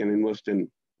whether we can invest in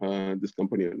this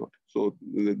company or not. So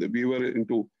we were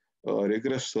into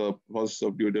rigorous process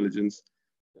of due diligence,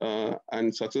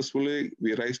 and successfully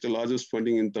we raised the largest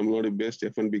funding in Tamil Nadu-based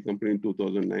F&B company in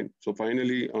 2009. So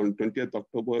finally, on 20th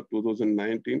October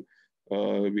 2019,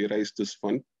 we raised this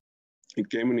fund. It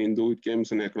came in Hindu, it came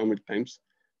in Economic Times.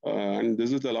 And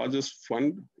this is the largest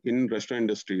fund in restaurant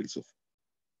industry itself.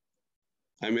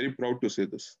 I'm very proud to say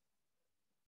this.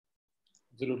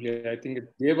 Absolutely. I think it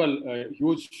gave a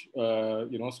huge,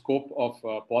 scope of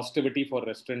positivity for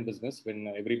restaurant business when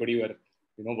everybody were,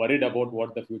 worried about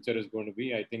what the future is going to be.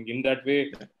 I think in that way,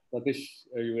 Satish,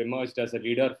 you emerged as a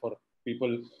leader for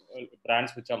people,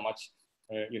 brands which are much,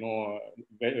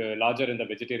 larger in the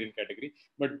vegetarian category.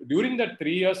 But during that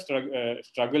 3-year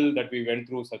struggle that we went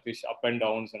through, Satish, up and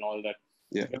downs and all that,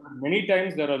 many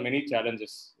times there are many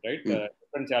challenges, right?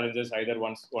 Different challenges, either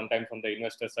one time from the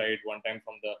investor side, one time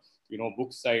from the,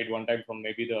 book side, one time from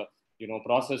maybe the,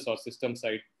 process or system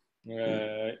side.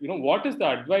 What is the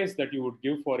advice that you would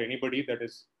give for anybody that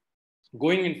is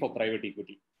going in for private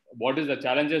equity? What is the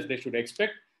challenges they should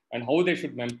expect and how they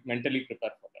should mentally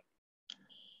prepare for that?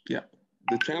 Yeah.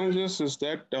 The challenges is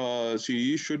that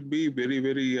you should be very,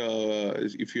 very.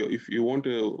 If you want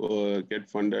to get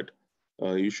funded,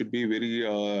 you should be very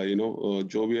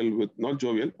jovial with not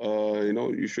jovial.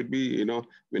 You should be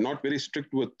we're not very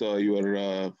strict with your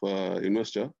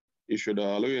investor. You should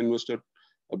allow your investor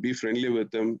be friendly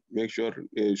with them. Make sure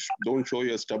don't show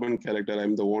your stubborn character.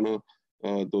 I'm the owner.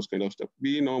 those kind of stuff.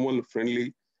 Be normal,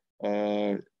 friendly.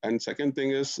 And second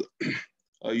thing is,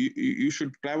 you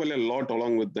should travel a lot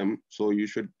along with them. So you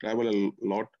should travel a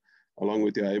lot along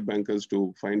with your iBankers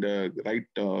to find a right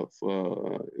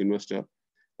investor.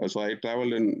 So I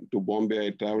traveled to Bombay, I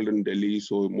traveled in Delhi.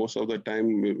 So most of the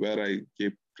time where I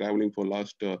keep traveling for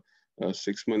last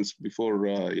 6 months before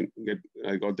I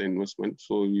got the investment.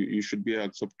 So you should be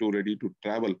ready to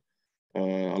travel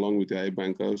along with the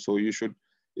iBanker. So you should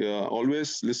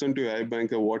always listen to your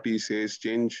iBanker, what he says,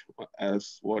 change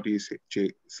as what he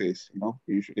says.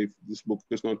 If this book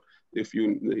is not, if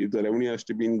the revenue has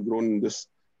to be grown in this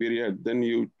period, then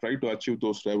you try to achieve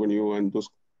those revenue and those,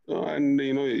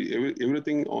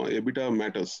 everything EBITDA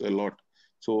matters a lot.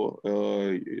 So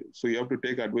so you have to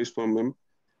take advice from him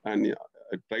and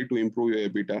try to improve your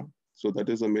EBITDA. So that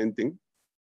is the main thing.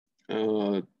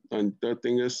 And third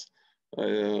thing is,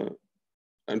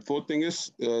 and fourth thing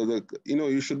is,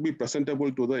 you should be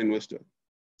presentable to the investor.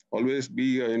 Always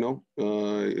be, as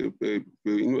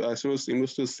soon as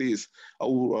investor sees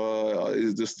how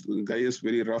is this guy is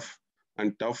very rough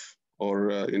and tough,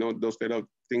 or those kind of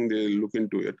thing, they look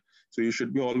into it. So you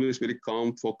should be always very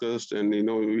calm, focused, and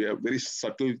we have very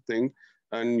subtle thing,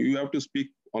 and you have to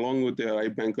speak along with the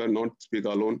iBanker, not speak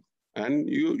alone. And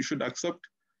you should accept,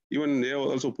 even they are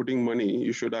also putting money,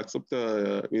 you should accept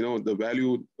the the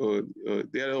value.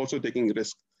 They are also taking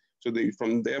risk. So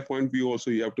from their point of view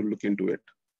also, you have to look into it.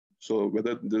 So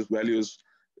whether this value is,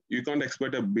 you can't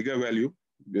expect a bigger value.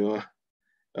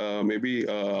 Maybe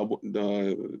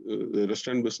the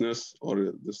restaurant business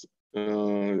or this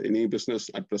any business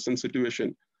at present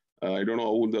situation, I don't know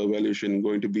how the valuation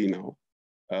going to be now.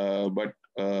 But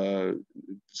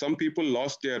some people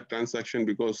lost their transaction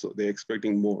because they're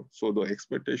expecting more. So the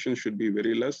expectation should be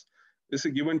very less. It's a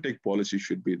give and take policy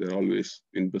should be there always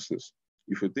in business.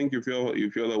 If you think if you're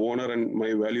the owner and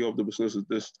my value of the business is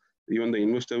this, even the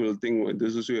investor will think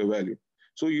this is your value.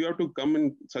 So you have to come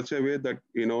in such a way that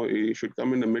you should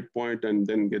come in the midpoint and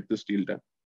then get this deal done.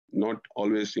 Not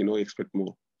always expect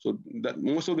more. So that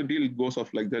most of the deal goes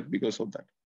off like that because of that.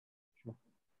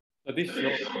 Satish,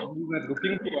 so we were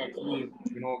looking to actually,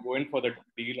 go in for the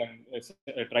deal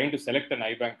and trying to select an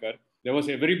iBanker. There was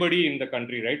everybody in the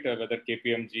country, right? Whether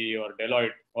KPMG or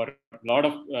Deloitte or a lot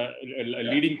of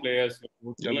leading players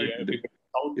who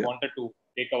wanted to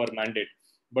take our mandate.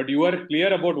 But you are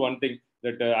clear about one thing,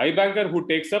 that iBanker who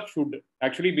takes up should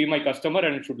actually be my customer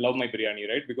and should love my biryani,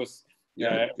 right? Because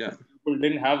people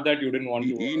didn't have that, you didn't want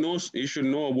to. He should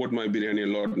know about my biryani a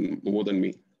lot more than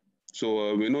me.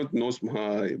 So Vinod knows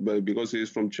because he's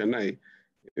from Chennai.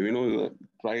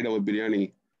 Tried our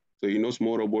biryani, so he knows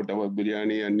more about our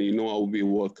biryani and how we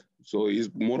work. So he's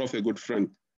more of a good friend.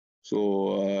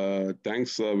 So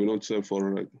thanks, Vinod sir,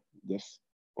 for this.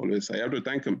 Always, I have to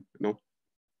thank him.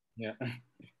 Yeah.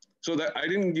 So that I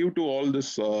didn't give to all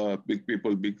this big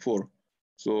people, big four.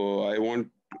 So I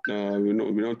want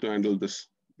Vinod to handle this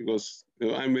because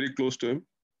I'm very close to him.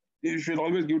 You should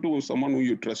always give to someone who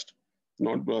you trust,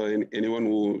 not anyone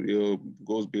who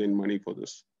goes behind money for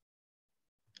this.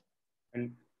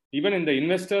 And even in the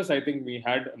investors, I think we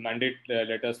had mandate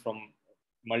letters from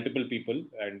multiple people,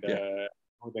 and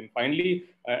then finally,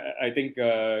 I think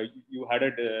you had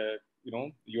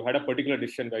a particular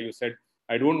decision where you said,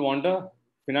 I don't want a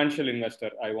financial investor.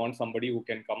 I want somebody who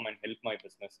can come and help my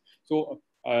business. So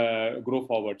grow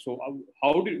forward. So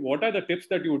what are the tips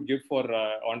that you would give for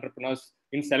entrepreneurs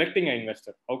in selecting an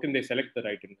investor? How can they select the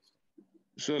right investor?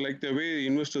 So like the way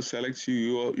investor selects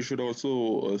you, you should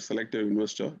also select an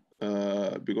investor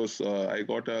because I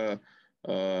got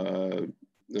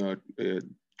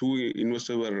two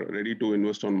investors were ready to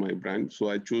invest on my brand. So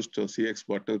I chose CX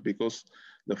Partners because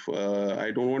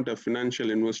I don't want a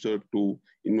financial investor to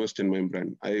invest in my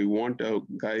brand. I want a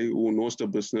guy who knows the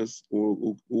business,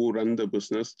 who run the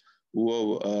business,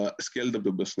 who scaled up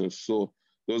the business. So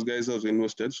those guys have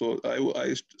invested. So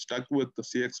I stuck with the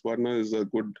CX Partner is a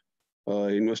good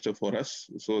investor for us.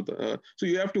 So so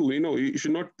you have to, you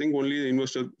should not think only the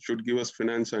investor should give us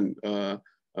finance and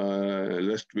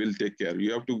rest will take care.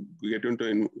 You have to get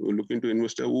look into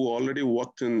investor who already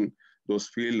worked in those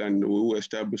field and who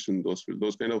established in those field.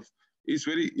 Those kind of, it's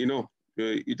very,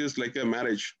 it is like a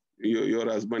marriage. Your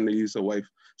husband is a wife.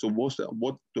 So both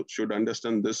should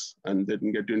understand this and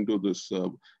then get into this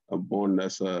bond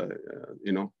as a,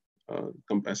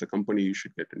 as a company you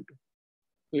should get into.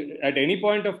 At any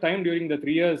point of time during the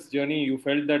 3 years journey, you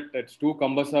felt that it's too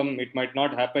cumbersome, it might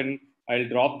not happen, I'll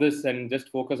drop this and just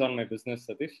focus on my business,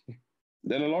 Satish?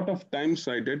 There are a lot of times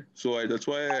I did. So that's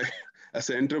why as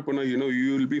an entrepreneur,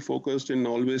 you will be focused in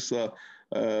always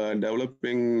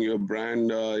developing your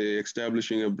brand,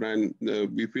 establishing a brand.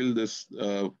 We feel this,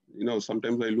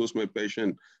 sometimes I lose my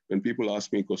patience when people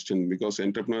ask me a question, because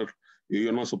entrepreneur,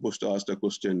 you're not supposed to ask a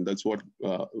question. That's what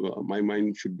my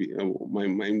mind should be. My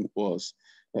mind was,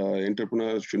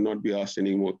 entrepreneurs should not be asked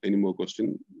any more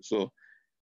questions.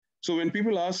 So when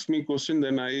people ask me question,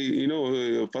 then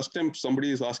first time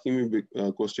somebody is asking me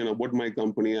a question about my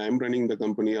company, I'm running the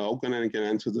company, how can I can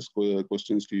answer this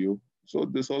questions to you? So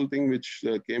this whole thing which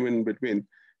came in between,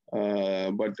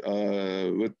 so my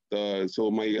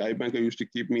iBanker used to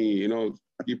keep me,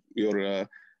 keep your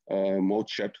mouth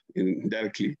shut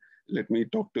indirectly. Let me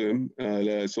talk to him.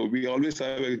 So we always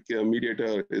have a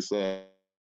mediator, is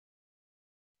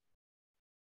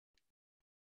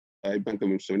iBanker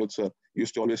Mr.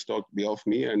 used to always talk behalf of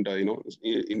me, and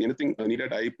in anything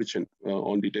needed, I pitch in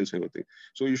on details and everything.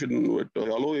 So you should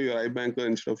allow your iBanker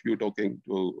instead of you talking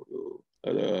to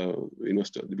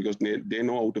investor, because they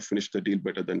know how to finish the deal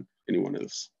better than anyone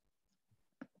else.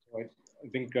 Right. I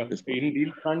think in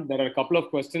deal front, there are a couple of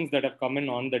questions that have come in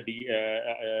on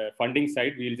the funding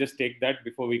side. We'll just take that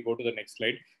before we go to the next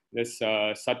slide. There's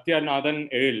Satyanathan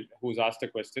El, who's asked a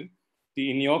question.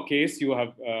 In your case, you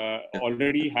have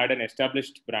already had an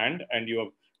established brand and you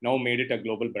have now made it a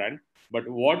global brand. But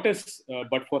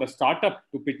but for a startup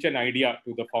to pitch an idea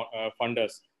to the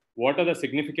funders, what are the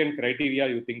significant criteria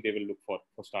you think they will look for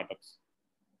startups?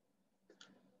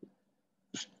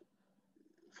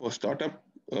 For startup,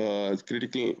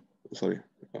 critical,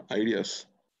 ideas.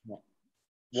 Yeah.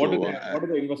 What do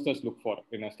the investors look for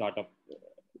in a startup?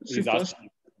 First,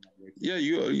 yeah,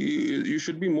 you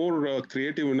should be more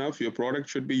creative enough. Your product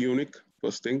should be unique,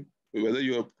 first thing. Whether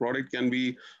your product can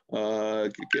be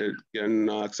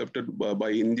accepted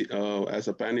by India as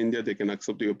a pan-India, they can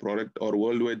accept your product, or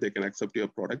worldwide they can accept your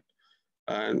product,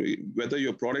 and whether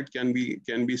your product can be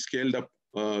scaled up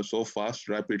so fast,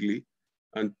 rapidly.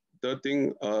 And third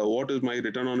thing, what is my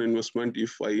return on investment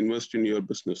if I invest in your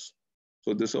business?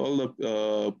 So this all the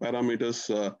parameters.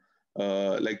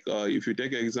 If you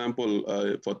take an example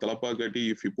for Thalappakatti,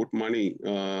 if you put money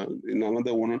in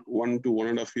another 1 to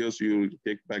 1.5 years, you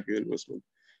take back your investment.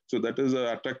 So that is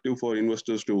attractive for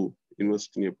investors to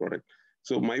invest in your product.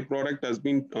 So my product has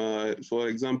been, for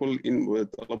example, with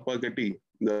Thalappakatti,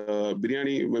 the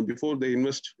biryani, before they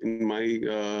invest in my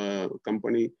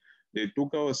company, they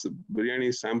took our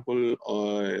biryani sample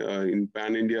in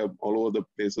pan-India, all over the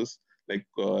places. Like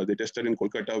they tested in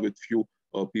Kolkata with few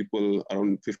people,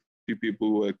 around 50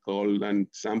 people were called, and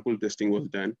sample testing was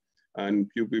done. And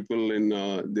few people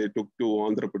they took to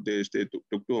Andhra Pradesh, they took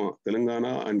to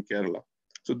Telangana and Kerala.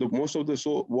 So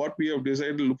so what we have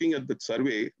decided, looking at the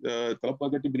survey,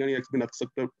 Thalappakatti biryani has been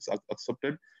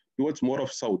accepted towards more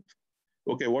of South.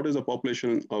 Okay, what is the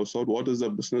population of South? What is the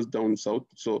business down South?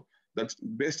 So that's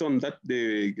based on that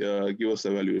they give us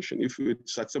evaluation. If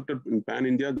it's accepted in pan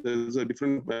India, there's a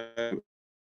different.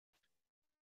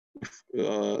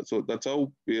 So that's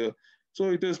how. So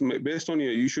it is based on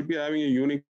you should be having a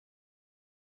unique.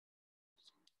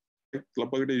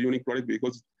 Thalappakatti is a unique product,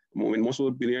 because when most of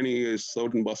the biryani is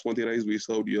served in basmati rice, we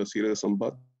serve your Sira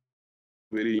Sambat.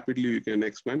 Very rapidly you can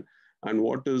expand. And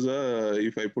what is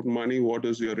if I put money, what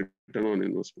is your return on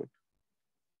investment?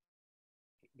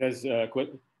 There's a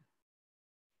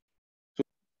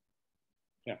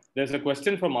there's a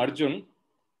question from Arjun.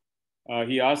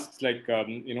 He asks,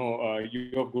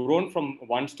 you have grown from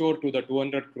 1 store to the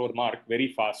 200 crore mark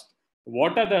very fast.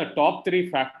 What are the top 3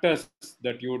 factors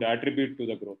that you would attribute to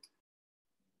the growth?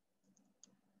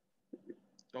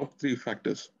 Top 3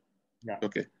 factors. Yeah.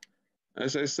 Okay.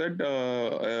 As I said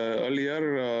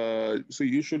earlier, so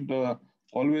you should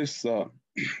always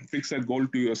fix a goal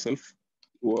to yourself.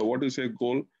 What is your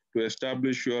goal? To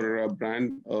establish your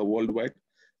brand worldwide,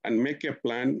 and make a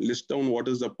plan, list down what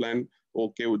is the plan.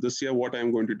 Okay, well, this year what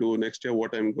I'm going to do, next year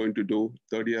what I'm going to do,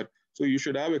 third year. So you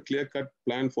should have a clear-cut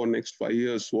plan for next 5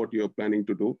 years, what you're planning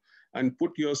to do, and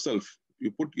put yourself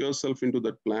into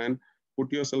that plan,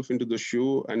 put yourself into the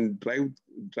shoe, and drive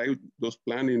those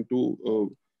plan into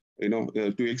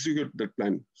to execute that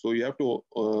plan. So you have to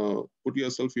put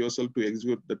yourself to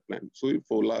execute that plan. So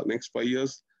for next 5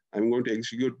 years, I'm going to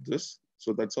execute this.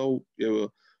 So that's how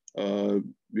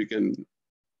we can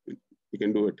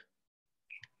do it.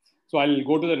 So I'll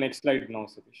go to the next slide now,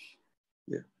 Satish.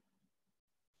 Yeah.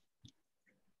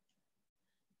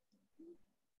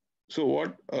 So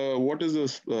what is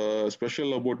this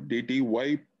special about DT?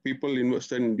 Why people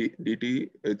invest in DT?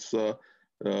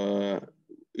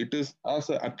 It is as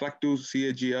an attractive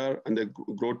CAGR and the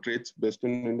growth rates best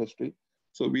in industry.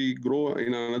 So we grow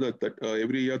in another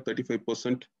every year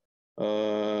 35%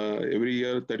 every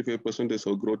year 35% is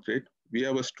our growth rate. We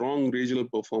have a strong regional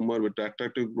performer with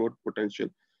attractive growth potential.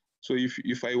 So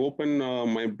if I open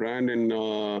my brand in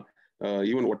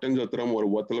even Vatanjatram or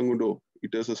Vatalangundo,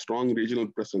 it has a strong regional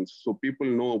presence. So people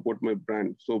know about my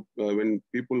brand. So when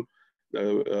people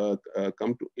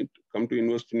come to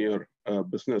invest in your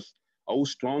business, how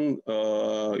strong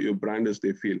your brand is,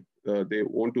 they feel. They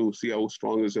want to see how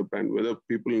strong is your brand, whether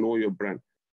people know your brand.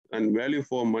 And value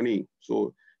for money.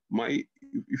 So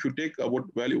if you take about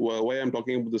value, why I'm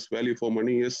talking about this value for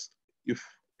money is, if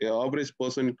an average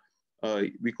person,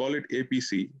 we call it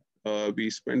APC, we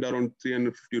spend around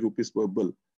 350 rupees per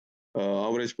bill.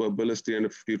 Average per bill is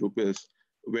 350 rupees.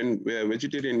 When we are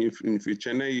vegetarian, if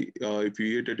Chennai, if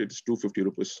you eat it, it's 250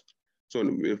 rupees. So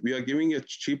if we are giving a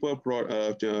cheaper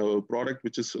product,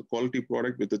 which is a quality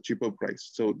product with a cheaper price.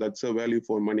 So that's a value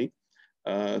for money.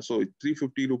 So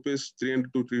 350 rupees,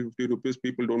 300 to 350 rupees,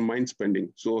 people don't mind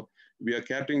spending. So we are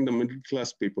catering the middle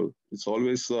class people. It's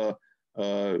always,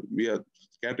 we are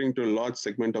catering to a large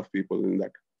segment of people in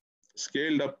that.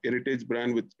 Scaled up heritage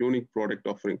brand with unique product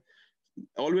offering.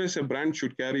 Always a brand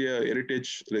should carry a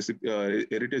heritage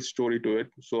story to it.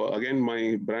 So again,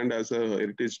 my brand has a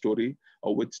heritage story,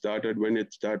 how it started, when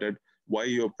it started, why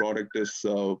your product is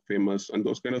famous, and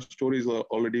those kind of stories are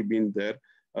already been there.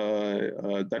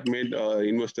 That made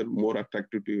investor more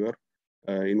attractive to your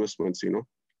investments,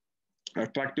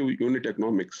 Attractive unit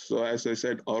economics. So as I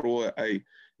said, ROI,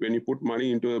 when you put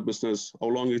money into a business, how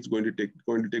long it's going to take?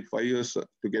 Going to take 5 years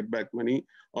to get back money,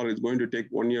 or it's going to take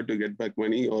 1 year to get back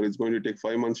money, or it's going to take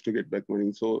 5 months to get back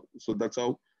money. So that's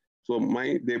how. So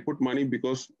they put money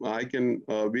because we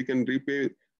can repay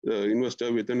the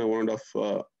investor within a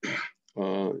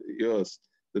 1.5 years.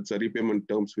 That's a repayment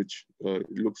terms which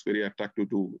looks very attractive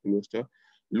to investor.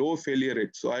 Low failure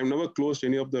rate. So I've never closed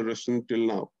any of the restaurants till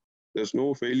now. There's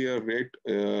no failure rate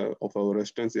of our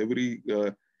restaurants. Every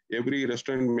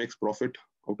restaurant makes profit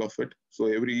out of it. So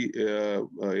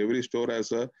every store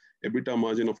has a EBITDA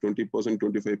margin of 20%,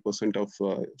 25% of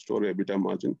store EBITDA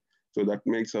margin. So that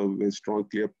makes a very strong,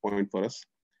 clear point for us.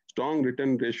 Strong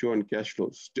return ratio and cash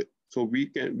flows. So we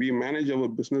manage our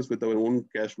business with our own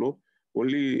cash flow.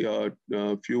 Only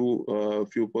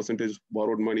few percentage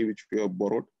borrowed money which we have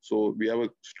borrowed. So we have a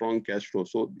strong cash flow.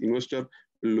 So investor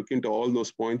will look into all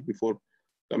those points before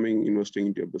investing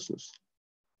into your business.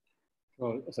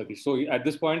 Satish. So at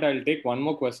this point, I'll take one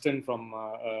more question from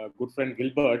a good friend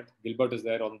Gilbert. Gilbert is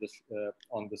there on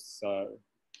this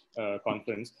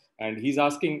conference, and he's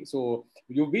asking. So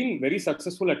you've been very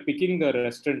successful at picking the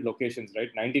restaurant locations,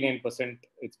 right? 99%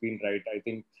 it's been right. I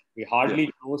think we hardly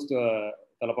closed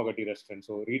Thalappakatti restaurant.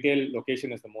 So retail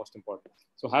location is the most important.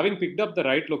 So having picked up the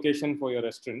right location for your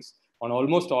restaurants on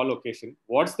almost all locations,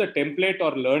 what's the template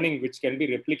or learning which can be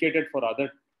replicated for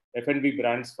other F&B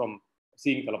brands from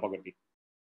seeing Thalappakatti?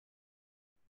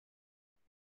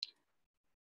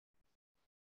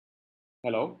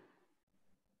 Hello?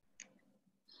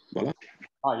 Bala?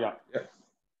 Yeah.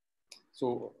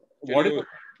 So what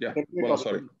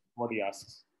he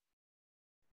asks?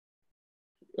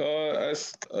 I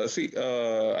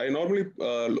normally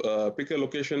pick a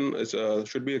location.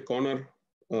 Should be a corner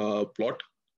plot.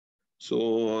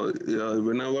 So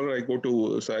whenever I go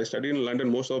to, so I study in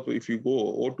London. Most of, if you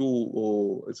go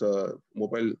O2, it's a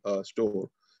mobile store.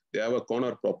 They have a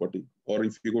corner property. Or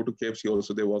if you go to KFC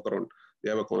also, they walk around. They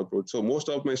have a corner property. So most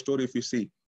of my store, if you see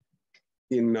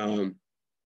in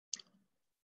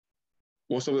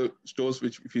most of the stores,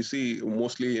 which if you see,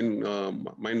 mostly in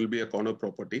mine will be a corner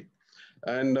property.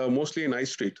 And mostly in High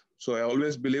Street. So I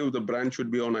always believe the brand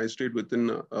should be on High Street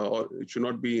or it should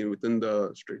not be within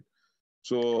the street.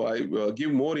 So I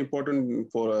give more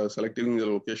important for selecting the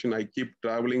location. I keep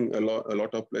traveling a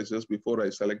lot of places before I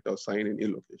select or sign any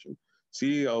location.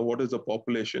 See what is the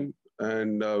population,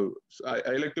 and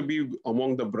I like to be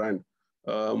among the brand.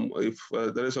 If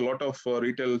there is a lot of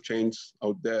retail chains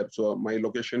out there, so my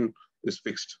location is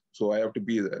fixed. So I have to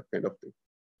be there, kind of thing.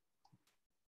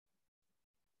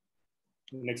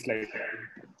 Next slide.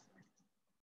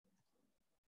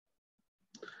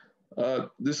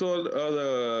 This was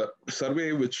the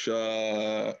survey which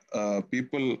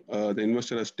people, the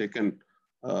investor has taken,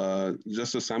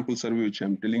 just a sample survey which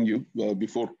I'm telling you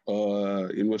before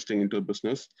investing into a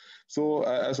business. So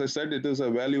as I said, it is a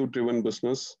value-driven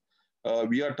business.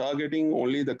 We are targeting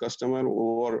only the customer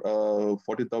over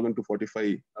 40,000 to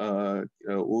 45,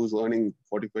 who's earning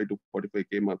 45 to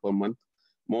 45K per month.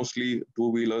 Mostly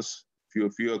two-wheelers,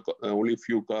 only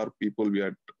few car people we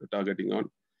are targeting on.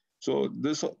 So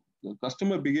this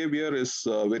customer behavior is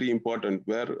very important,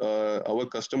 where our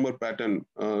customer pattern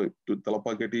to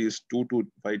Thalappakatti is 2 to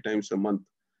 5 times a month.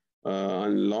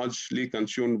 and largely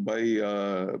consumed by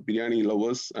biryani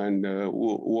lovers and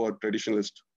who are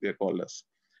traditionalists, they're called as.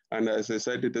 And as I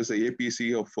said, it is a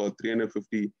APC of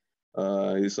 350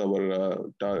 is our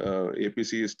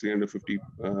APC is 350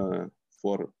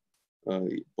 for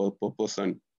per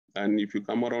person. And if you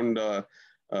come around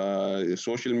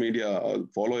social media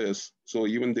followers, so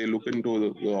even they look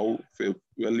into how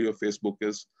well your Facebook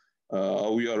is,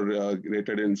 how you are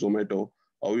rated in Zomato,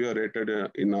 how you are rated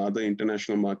in other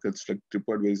international markets like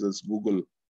TripAdvisor, Google.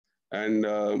 And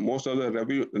most of the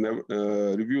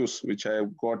reviews which I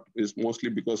have got is mostly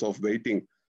because of waiting,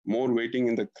 more waiting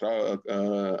in the crowd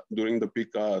during the peak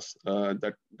hours.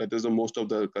 That is the most of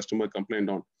the customer complaint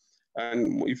on.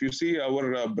 And if you see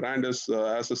our brand is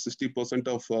has a 60%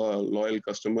 of loyal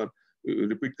customer,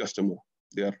 repeat customer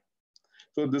there.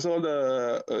 So this are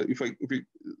the, if we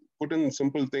put in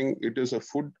simple thing, it is a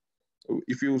food.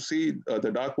 If you see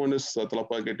the dark one is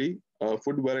Thalappakatti,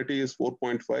 food variety is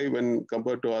 4.5 when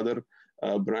compared to other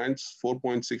brands,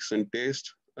 4.6 in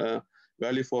taste.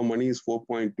 Value for money is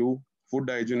 4.2. Food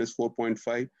hygiene is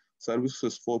 4.5. Service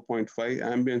is 4.5.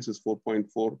 Ambience is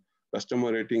 4.4.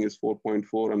 Customer rating is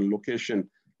 4.4. And location,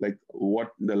 like what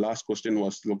the last question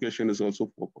was, location is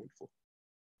also 4.4.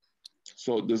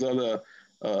 So these are the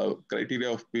criteria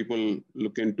of people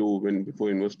look into when before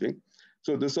investing.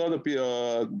 So these are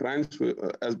the brands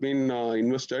has been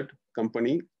invested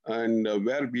company, and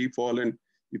where we fall in,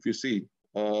 if you see,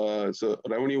 so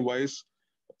revenue wise,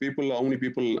 people, how many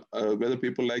people, whether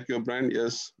people like your brand,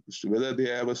 yes, whether they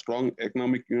have a strong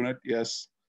economic unit, yes,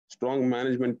 strong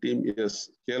management team,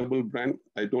 yes, scalable brand.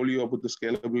 I told you about the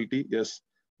scalability, yes,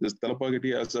 this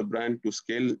Thalappakatti as a brand to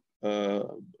scale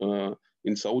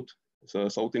in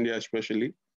South India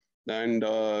especially, and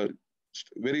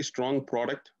very strong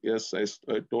product. Yes, I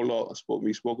told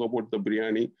we spoke about the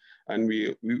biryani, and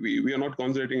we are not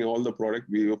concentrating all the product.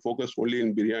 We are focused only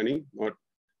in biryani, not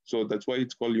so that's why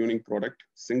it's called unique product.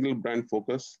 Single brand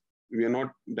focus. We are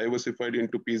not diversified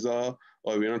into pizza,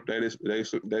 or we are not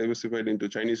diversified into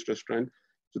Chinese restaurant.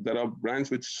 So there are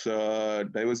brands which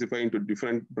diversify into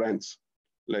different brands,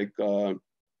 like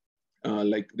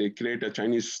they create a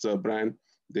Chinese brand.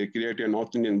 They create a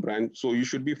North Indian brand. So you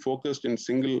should be focused in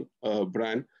single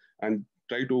brand and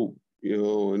try to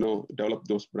develop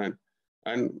those brands.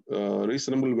 And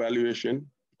reasonable valuation,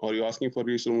 or you're asking for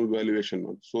reasonable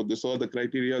valuation. So these are the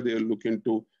criteria they look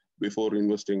into before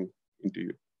investing into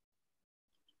you.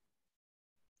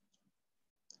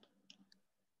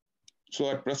 So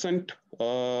at present,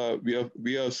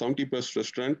 we are 70 plus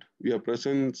restaurant. We have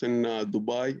presence in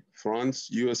Dubai, France,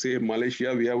 USA,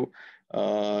 Malaysia. We have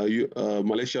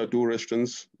Malaysia 2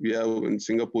 restaurants. We have in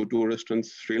Singapore 2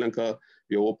 restaurants. Sri Lanka,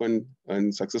 we are open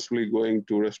and successfully going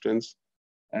 2 restaurants.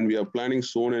 And we are planning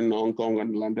soon in Hong Kong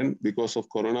and London. Because of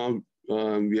Corona,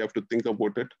 we have to think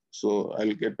about it. So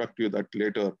I'll get back to you that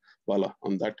later, Bala,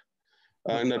 on that.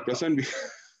 And at present,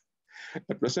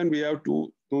 we have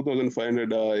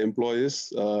 2,500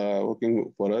 employees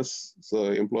working for us. So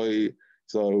employees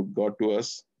are got to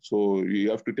us. So you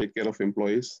have to take care of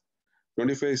employees.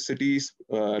 25 cities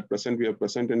at present, we are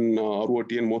present in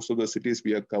ROT, and most of the cities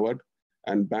we are covered.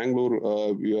 And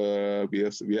Bangalore, we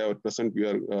have at present, we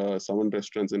are 7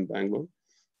 restaurants in Bangalore.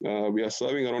 We are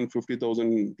serving around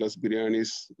 50,000 plus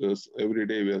biryanis every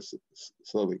day we are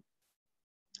serving.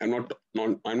 I'm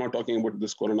not talking about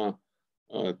this Corona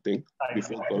thing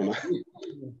before Corona.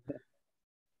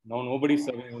 No, nobody's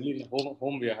serving. Only in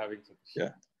home we are having. Yeah.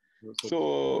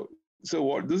 So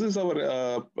what this is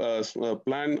our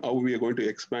plan, how we are going to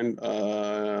expand.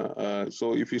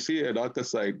 So if you see a darker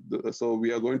side, so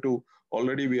we are going to,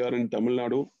 already we are in Tamil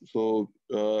Nadu. So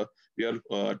we are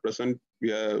at present,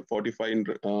 we are 45 in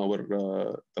our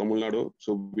Tamil Nadu.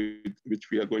 So which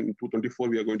we are going, 224,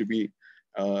 we are going to be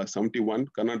 71.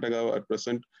 Karnataka at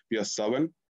present, we are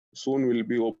 7. Soon we'll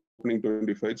be opening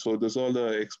 25. So this is all the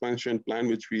expansion plan,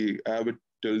 which we have it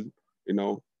till,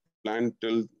 plan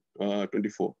till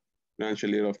 24. Financial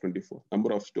year of 24.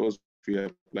 Number of stores we are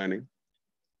planning.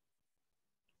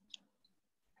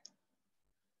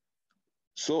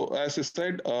 So as I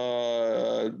said,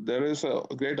 there is a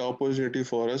great opportunity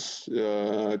for us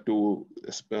to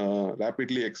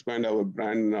rapidly expand our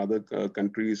brand in other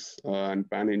countries and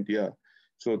pan-India.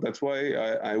 So that's why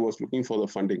I was looking for the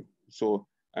funding. So,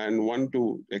 and want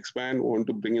to expand, want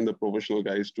to bring in the professional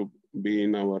guys to be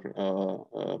in our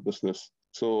business.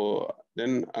 So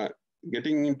then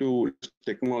getting into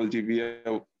technology, we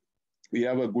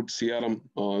have a good CRM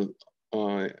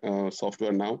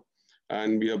software now,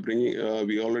 and we are bringing.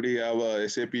 We already have a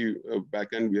SAP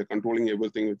backend. We are controlling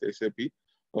everything with SAP.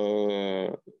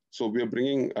 So we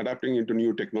are adapting into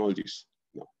new technologies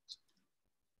now.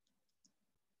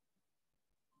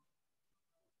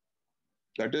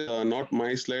 That is not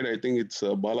my slide. I think it's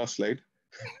Bala's slide.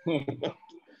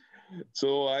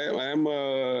 So I am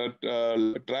a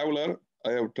traveler.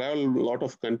 I have traveled a lot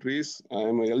of countries. I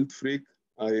am a health freak.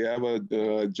 I have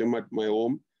a gym at my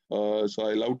home. So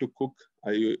I love to cook.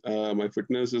 My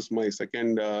fitness is my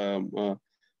second.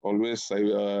 Always,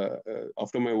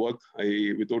 after my work,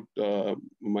 without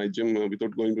my gym,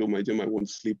 without going to my gym, I won't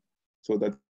sleep. So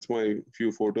that's my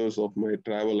few photos of my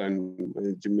travel and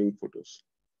my gymming photos.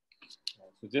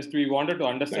 So just we wanted to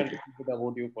understand Thank you. a bit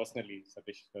about you personally,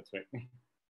 Satish. That's right.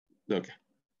 Okay.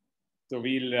 So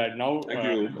we'll now.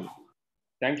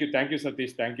 Thank you. Thank you,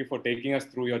 Satish. Thank you for taking us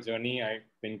through your journey. I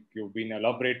think you've been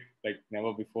elaborate like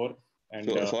never before. And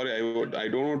So sorry, I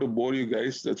don't want to bore you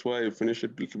guys. That's why I finished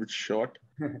it a little bit short.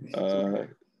 So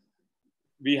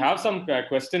we have some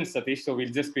questions, Satish. So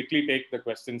we'll just quickly take the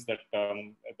questions that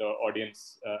the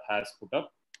audience has put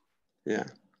up. Yeah.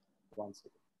 One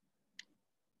second.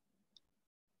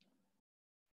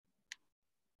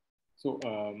 So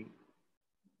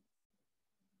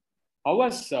how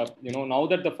has now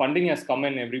that the funding has come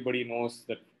and everybody knows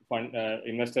that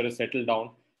investor is settled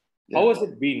down, how has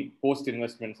it been post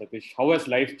investment, Satish? How has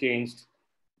life changed?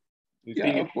 You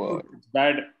think it's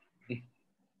bad?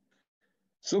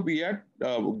 So we had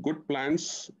good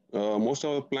plans. Most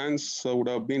of the plans would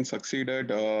have been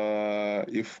succeeded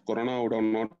if Corona would have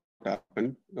not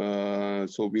happened.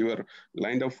 So we were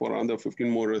lined up for another 15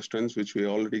 more restaurants, which we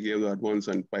already gave the advance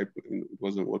and pipeline. It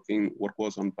wasn't working. Work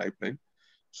was on pipeline.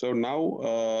 So now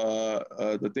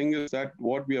the thing is that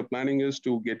what we are planning is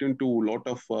to get into a lot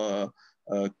of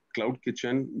cloud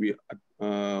kitchen. We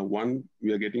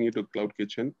are getting into cloud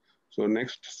kitchen. So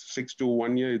next 6 to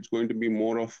 1 year, it's going to be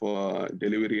more of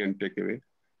delivery and takeaway.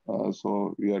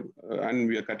 So we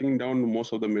are cutting down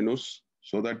most of the menus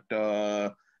so that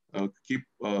keep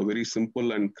very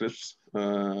simple and crisp.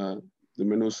 The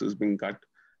menus is being cut.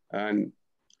 And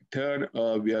third,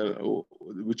 we have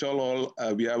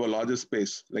a larger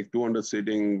space, like 200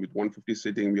 seating with 150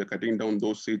 seating. We are cutting down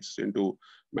those seats into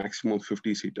maximum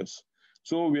 50 seaters.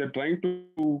 So we are trying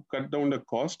to cut down the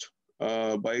cost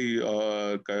by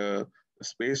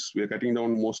space. We are cutting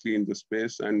down mostly in the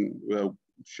space, and we are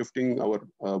shifting our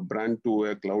brand to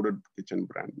a clouded kitchen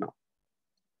brand now.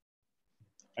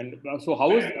 And so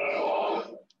how is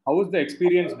the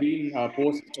experience been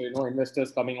post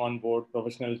investors coming on board,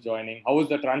 professionals joining? How was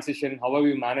the transition? How have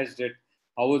you managed it?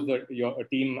 How was your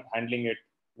team handling it?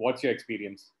 What's your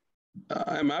experience?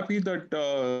 I'm happy that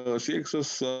CX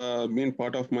has been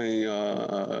part of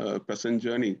my present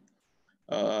journey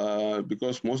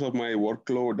because most of my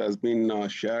workload has been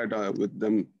shared with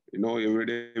them. Every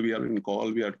day we are in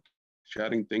call, we are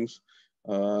sharing things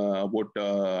about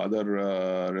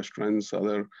other restaurants,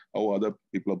 how other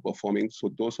people are performing. So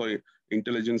those are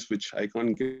intelligence which I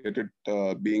can't get it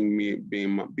being me,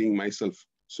 being myself.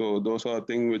 So those are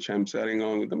things which I'm sharing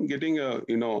on with them, getting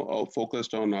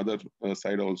focused on other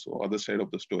side also, other side of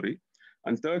the story.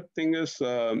 And third thing is,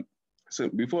 so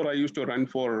before I used to run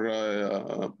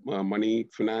for money,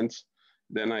 finance.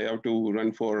 Then I have to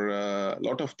run for a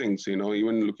lot of things,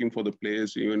 even looking for the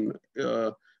place, even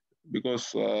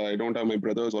because I don't have my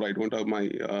brothers or I don't have my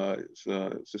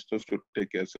sisters to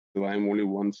take care. So I'm only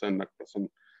one son at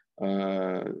present.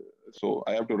 So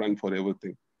I have to run for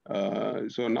everything.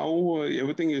 So now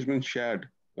everything has been shared.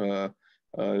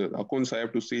 Accounts I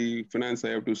have to see, finance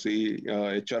I have to see,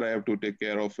 HR I have to take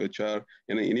care of HR.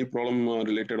 And any problem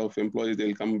related of employees,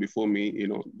 they'll come before me.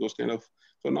 Those kind of.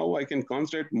 So now I can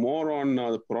concentrate more on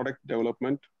product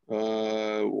development,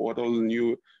 what all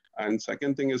new. And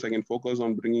second thing is I can focus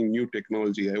on bringing new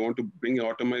technology. I want to bring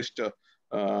automated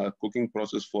cooking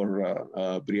process for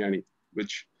biryani,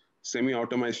 which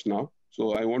semi-automated now.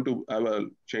 So I want to have a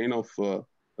chain of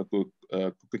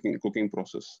cooking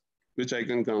process, which I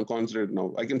can concentrate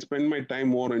now. I can spend my time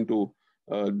more into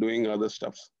doing other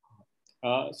stuffs.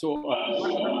 South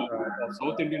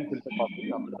Indian filter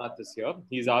coffee, Amarnath is here.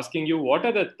 He's asking you, what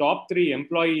are the top 3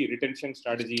 employee retention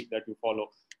strategy that you follow?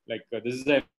 Like this is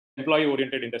an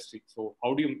employee-oriented industry. So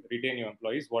how do you retain your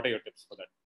employees? What are your tips for that?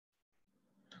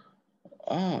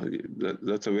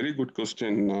 That's a very good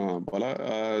question,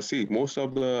 Bala. See, most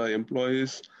of the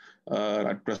employees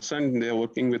at present, they are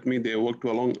working with me. They worked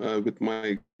along with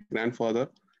my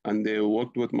grandfather, and they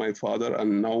worked with my father,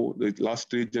 and now the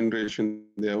last 3 generations,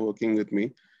 they are working with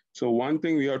me. So one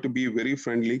thing, we have to be very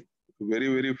friendly, very,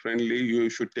 very friendly. You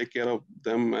should take care of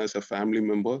them as a family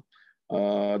member.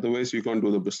 Otherwise, you can't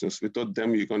do the business. Without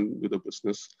them, you can't do the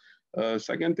business.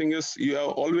 Second thing is, you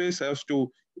always have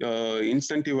to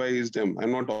incentivize them.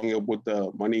 I'm not talking about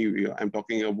the money. I'm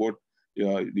talking about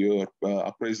your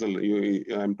appraisal.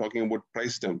 I'm talking about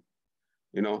price them.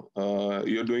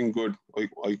 you're doing good,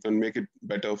 or you can make it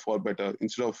better for better,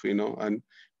 instead of, and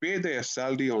pay their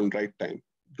salary on right time.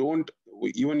 Don't,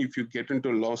 even if you get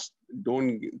into loss,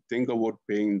 don't think about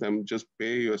paying them. Just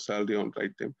pay your salary on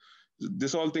right time.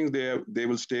 This all things, they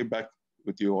will stay back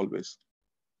with you always.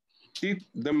 Treat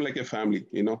them like a family.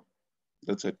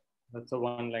 That's it. That's a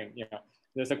one line. Yeah.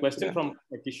 There's a question Yeah. from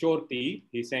Kishore T.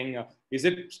 He's saying, is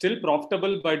it still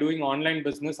profitable by doing online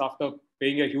business after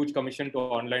paying a huge commission to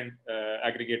online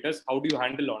aggregators? How do you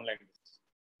handle online business?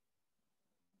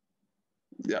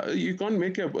 Yeah, you can't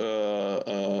make a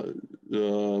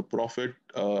profit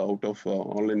out of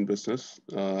online business.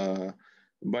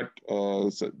 But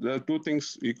so there are two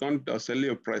things. You can't sell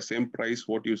your same price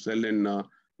what you sell in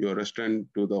your restaurant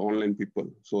to the online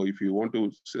people. So if you want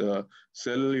to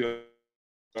sell your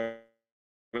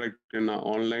product in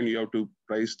online, you have to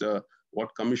price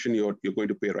what commission you're going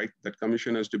to pay, right? That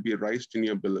commission has to be raised in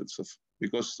your bill itself.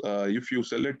 Because if you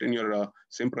sell it in your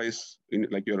same price in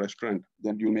like your restaurant,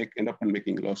 then you end up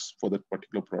making loss for that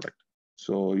particular product.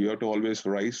 So you have to always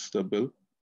raise the bill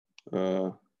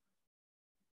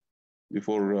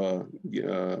before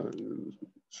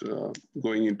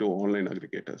going into online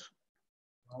aggregators.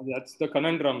 That's the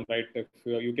conundrum, right? If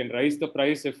you can raise the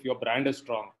price if your brand is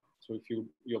strong. So if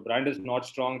your brand is not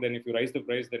strong, then if you raise the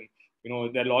price, then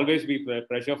there'll always be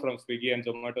pressure from Swiggy and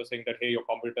Zomato saying that, hey, your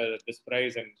competitor at this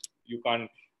price, and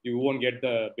you won't get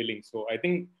the billing. So I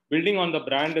think building on the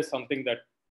brand is something that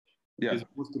is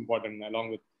most important, along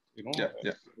with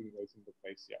raising the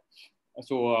price. Yeah.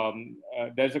 So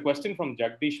there's a question from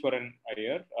Jagdishwaran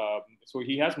Iyer. So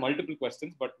he has multiple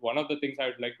questions, but one of the things I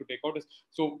would like to take out is,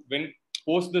 so when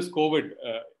post this COVID,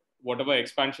 whatever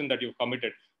expansion that you've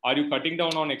committed, are you cutting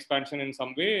down on expansion in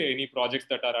some way? Any projects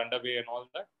that are underway and all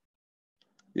that?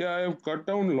 Yeah, I've cut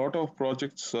down a lot of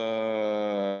projects, Bala.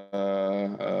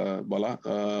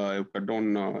 I've cut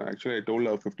down, actually, I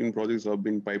told 15 projects have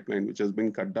been pipeline, which has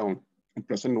been cut down. At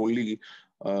present, only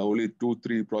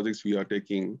 2-3 projects we are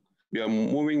taking. We are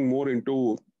moving more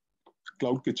into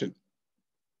cloud kitchen.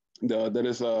 There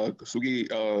is a Swiggy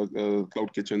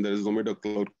cloud kitchen, there is Zomato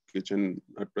cloud kitchen.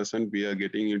 At present, we are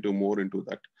getting more into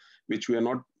that, which we are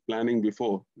not planning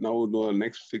before. Now, the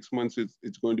next 6 months,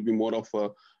 it's going to be more of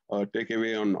a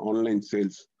takeaway on online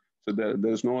sales. So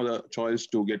there's no other choice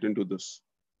to get into this.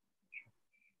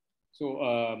 So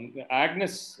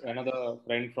Agnes, another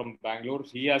friend from Bangalore,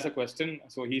 he has a question.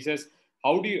 So he says,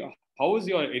 how is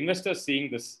your investors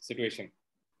seeing this situation?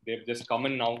 They've just come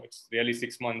in now. It's really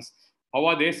 6 months. How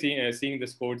are they seeing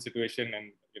this COVID situation,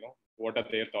 and what are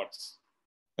their thoughts?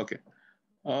 Okay.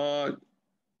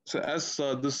 So as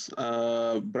this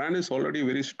brand is already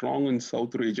very strong in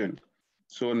South region,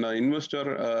 so the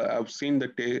investor, I've seen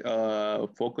that they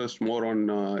focus more on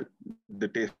the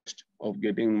taste of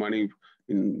getting money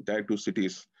in Tier 2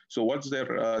 cities. So what's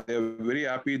they're very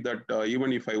happy that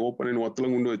even if I open in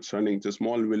Vathalangundu, it's running. It's a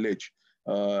small village.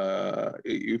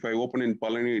 If I open in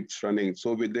Palani, it's running.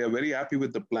 So they are very happy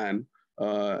with the plan.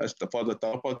 For the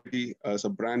Thalappakatti as a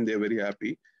brand, they're very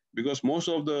happy, because most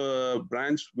of the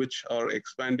brands which are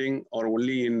expanding are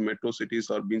only in metro cities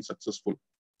are being successful.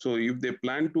 So if they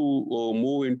plan to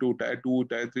move into Tier 2,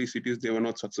 Tier 3 cities, they were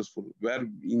not successful. Where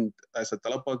as a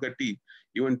Thalappakatti,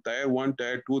 even Tier 1,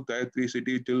 Tier 2, Tier 3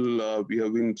 city, till we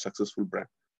have been successful brand.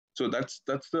 So that's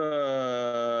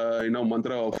the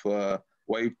mantra of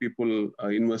why people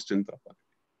invest in Thalappakatti.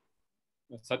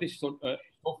 Satish, so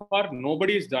far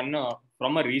nobody's done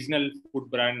from a regional food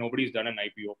brand. Nobody's done an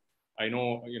IPO. I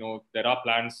know there are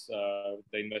plans,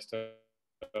 the investor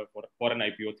for an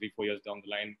IPO 3-4 years down the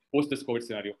line post this COVID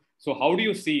scenario. So how do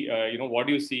you see what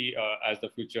do you see as the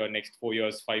future next 4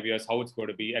 years, 5 years, how it's going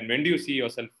to be, and when do you see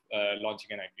yourself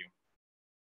launching an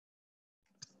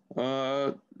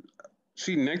IPO?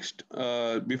 See, next,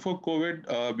 before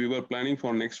COVID, we were planning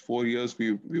for next 4 years,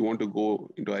 we want to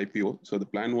go into IPO. So the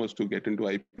plan was to get into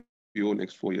IPO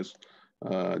next 4 years.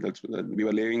 We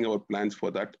were laying our plans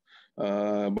for that.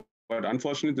 But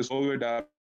unfortunately, this COVID happened,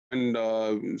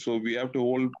 and so we have to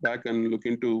hold back and look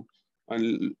into,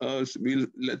 and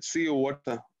let's see what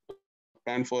the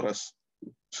plan for us.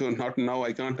 So not now,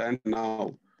 I can't answer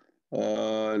now.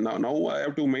 Now I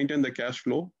have to maintain the cash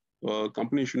flow.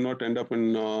 Company should not end up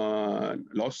in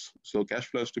loss. So cash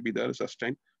flow has to be there,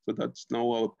 sustained. So that's now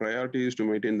our priority, is to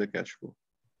maintain the cash flow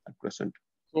at present.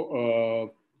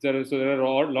 So there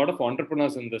are a lot of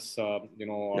entrepreneurs in this,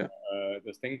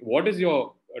 this thing. What is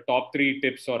your top 3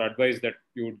 tips or advice that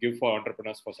you would give for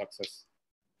entrepreneurs for success?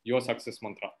 Your success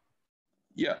mantra.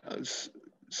 Yeah.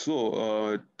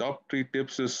 So top 3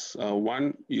 tips is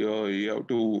one, you have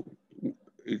to.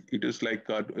 It is like,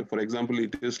 for example,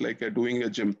 it is like doing a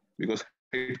gym, because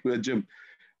to a gym.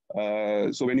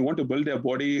 So when you want to build a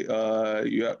body,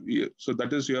 so that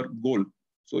is your goal.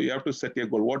 So you have to set your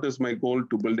goal. What is my goal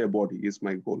to build a body is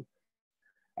my goal.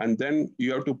 And then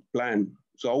you have to plan.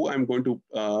 So how I'm going to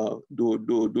do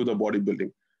the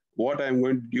bodybuilding. What I'm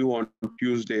going to do on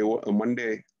Tuesday,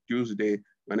 Monday, Tuesday,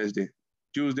 Wednesday.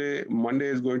 Monday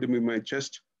is going to be my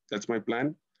chest. That's my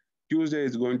plan. Tuesday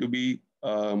is going to be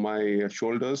my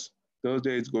shoulders.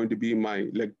 Thursday is going to be my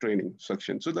leg training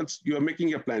section. So that's, you are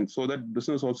making a plan. So that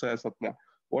business also has a plan.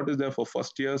 What is there for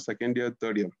first year, second year,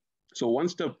 third year? So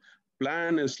once the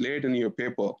plan is laid in your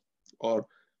paper, or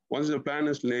once the plan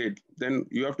is laid, then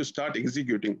you have to start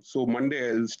executing. So Monday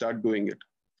I will start doing it.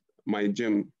 My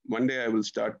gym. Monday I will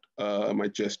start my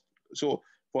chest. So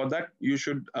for that, you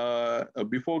should,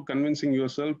 before convincing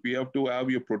yourself, you have to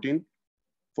have your protein.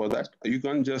 For that, you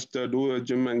can't just do a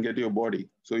gym and get your body.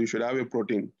 So you should have a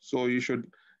protein. So you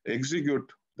should execute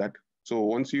that. So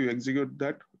once you execute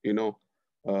that,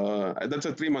 that's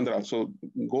a 3 mantra. So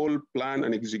goal, plan,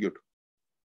 and execute.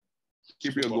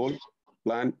 Keep your goal,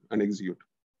 plan, and execute.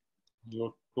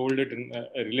 You told it in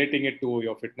relating it to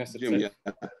your fitness itself. Gym, yeah.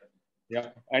 Yeah,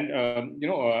 and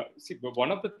see,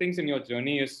 one of the things in your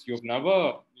journey is you've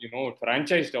never,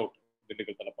 franchised out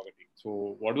Dindigul Thalappakatti.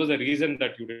 So, what was the reason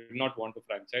that you did not want to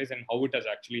franchise, and how it has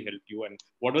actually helped you, and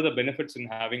what were the benefits in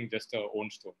having just a own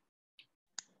store?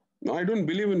 No, I don't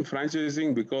believe in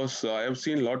franchising because I have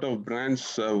seen a lot of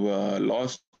brands have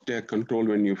lost their control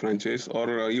when you franchise,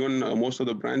 or even most of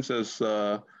the brands has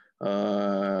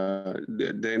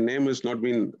their name has not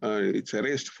been it's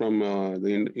erased from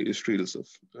the history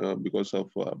itself because of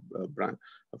brand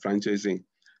franchising.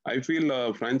 I feel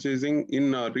franchising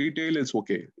in retail is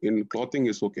okay, in clothing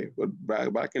is okay, but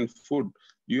back in food,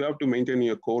 you have to maintain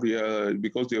your core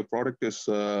because your product is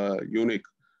unique.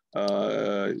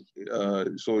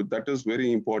 So that is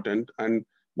very important. And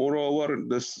moreover,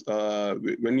 this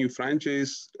when you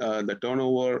franchise, the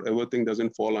turnover, everything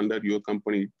doesn't fall under your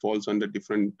company, it falls under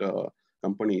different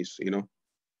companies,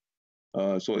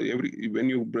 so when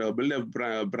you build a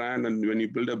brand and when you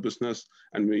build a business,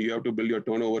 and when you have to build your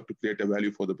turnover to create a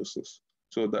value for the business.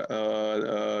 So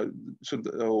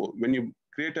when you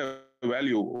create a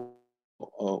value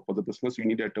for the business, you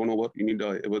need a turnover, you need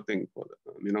everything for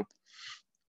the,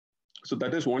 So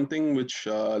that is one thing which,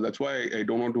 that's why I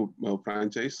don't want to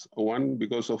franchise. One,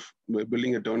 because of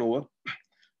building a turnover.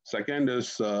 Second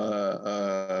is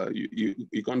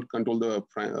you can't control the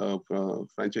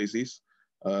franchisees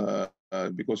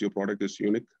because your product is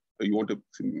unique. You want to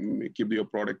keep your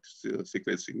product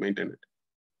secrecy, maintain it.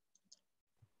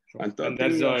 Sure. And third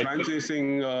thing,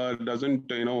 franchising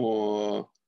doesn't,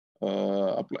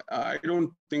 apply. I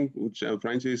don't think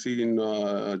franchising in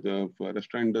the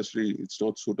restaurant industry, it's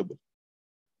not suitable.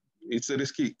 It's a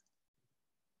risky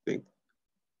thing.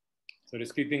 It's a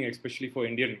risky thing, especially for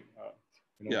Indian.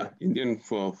 Yeah, Indian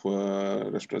for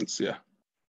restaurants, yeah.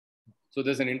 So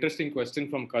there's an interesting question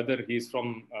from Kadir. He's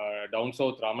from down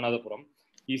south, Ramanathapuram.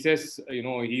 He says,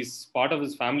 he's part of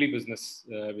his family business,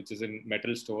 which is in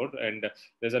metal store. And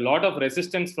there's a lot of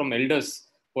resistance from elders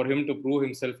for him to prove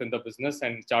himself in the business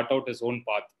and chart out his own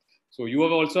path. So you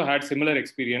have also had similar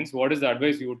experience. What is the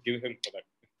advice you would give him for that?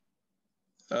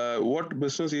 What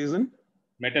business is in?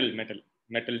 Metal,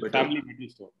 family metal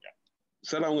store. Yeah.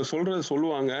 Sir அவங்க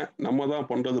சொல்லுவாங்க, நம்ம தான்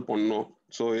பண்றது பண்ணோம்.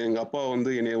 So எங்க அப்பா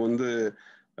என்னைய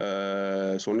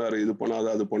சொன்னாரு, இது பண்ணாத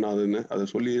அது பண்ணாதுன்னு. அதை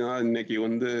சொல்லினா இன்னைக்கு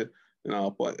நான்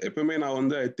அப்பா எப்பவுமே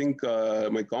நான் I think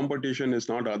my competition is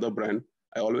not other brand.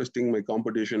 I always think my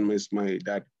competition is my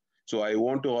dad. So I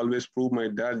want to always prove my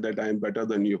dad that I am better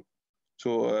then you.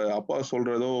 So அப்பா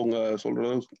சொல்றதோ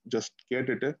சொல்றதோ just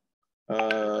கேட்டுட்டு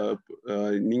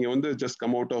நீங்க just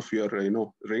come out of your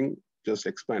ring, just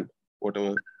expand what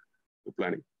ever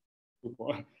planning.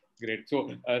 Great. So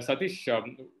Satish,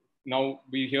 now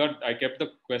I kept the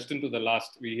question to the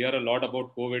last. We hear a lot about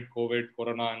COVID,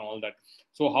 Corona and all that.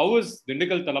 So how is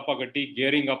Dindigul Thalappakatti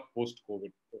gearing up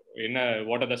post-COVID?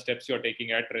 What are the steps you're taking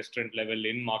at restaurant level,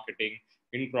 in marketing,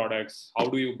 in products? How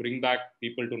do you bring back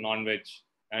people to non-veg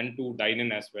and to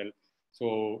dine-in as well? So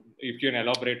if you can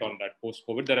elaborate on that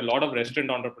post-COVID, there are a lot of restaurant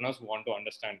entrepreneurs who want to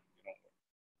understand.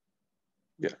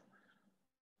 Yeah.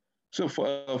 So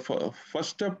first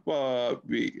step,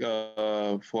 we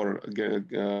for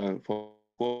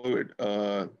COVID,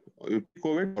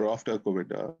 COVID or after COVID,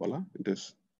 Pala? It is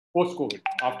post-COVID,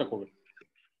 after COVID.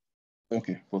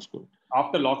 Okay, post-COVID.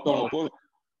 After lockdown.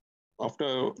 After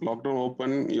lockdown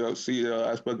open, you see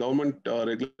as per government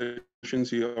regulations,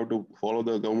 you have to follow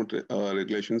the government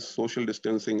regulations. Social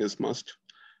distancing is must.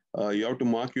 You have to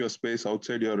mark your space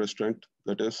outside your restaurant.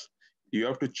 That is, you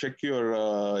have to check your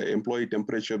employee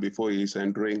temperature before he's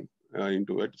entering.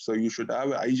 into it. So you should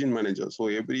have a hygiene manager. So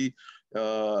every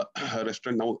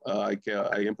restaurant now, I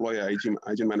employ a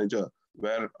hygiene manager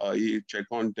where he check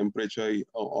on temperature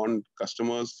on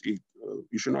customers.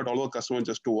 You should not allow customers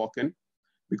just to walk in,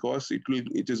 because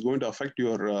it is going to affect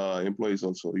your employees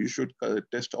also. You should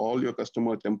test all your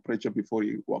customer temperature before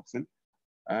he walks in.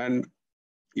 And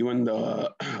even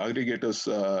the aggregators,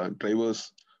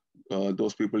 drivers,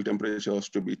 those people temperature has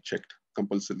to be checked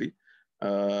compulsorily.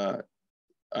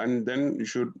 And then you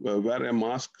should wear a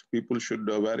mask. People should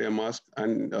wear a mask,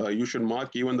 and you should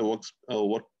mark even the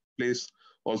workplace.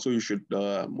 Also, you should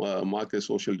mark a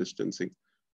social distancing.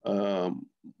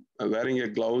 Wearing a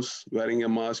gloves, wearing a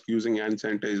mask, using hand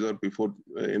sanitizer before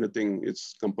anything,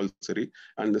 it's compulsory.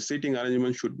 And the seating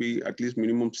arrangement should be at least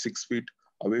minimum 6 feet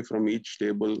away from each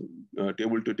table.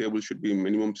 Table to table should be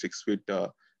minimum 6 feet.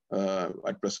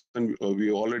 At present,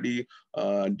 we already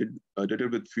did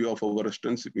it with few of our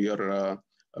restaurants. We are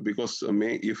because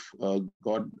if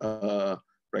God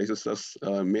rises us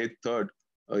May 3rd,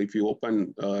 if you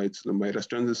open, my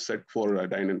restaurant is set for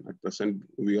dine-in. At present,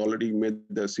 we already made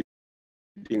the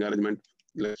seating arrangement,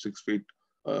 like 6 feet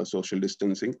social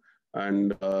distancing.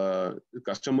 And the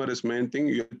customer is main thing.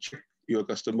 You check your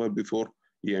customer before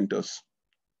he enters.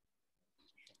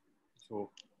 So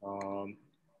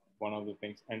one of the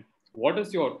things. And what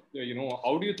is your,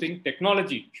 how do you think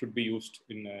technology should be used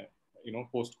in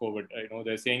post-COVID?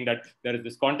 They're saying that there is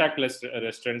this contactless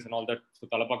restaurants and all that. So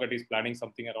Thalappakatti is planning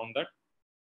something around that.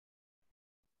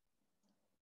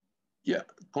 Yeah,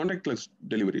 contactless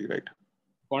delivery, right?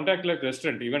 Contactless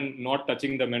restaurant, even not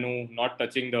touching the menu, not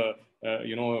touching the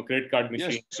credit card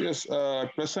machine. Yes.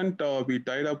 At present, we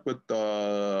tied up with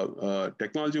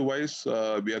technology-wise.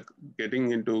 We are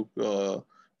getting into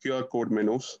QR code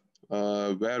menus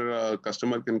where a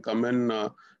customer can come in.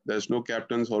 There's no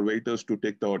captains or waiters to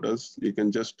take the orders. You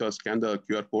can just scan the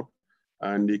QR code,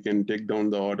 and you can take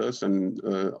down the orders, and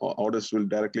orders will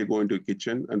directly go into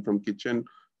kitchen. And from kitchen,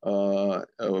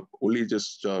 only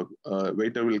just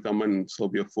waiter will come and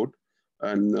serve your food.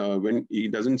 And when he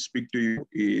doesn't speak to you,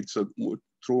 it's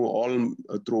through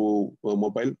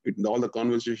mobile. All the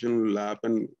conversation will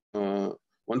happen.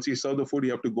 Once you serve the food,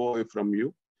 you have to go away from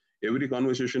you. Every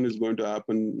conversation is going to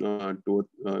happen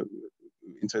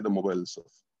inside the mobile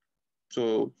itself.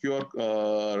 So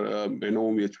QR menu,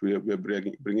 which we are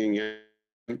bringing in.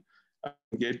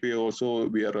 Gateway also,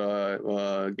 we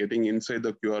are getting inside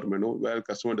the QR menu, where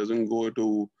customer doesn't go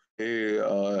to pay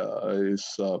his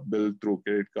bill through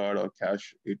credit card or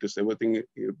cash. It is everything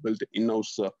built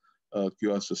in-house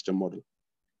QR system model.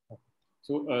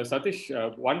 So Satish,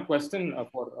 one question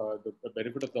for the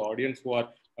benefit of the audience who are,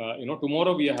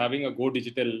 tomorrow we are having a Go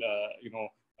Digital,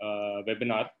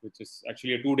 webinar, which is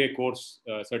actually a 2-day course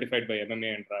certified by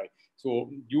MMA and RAI.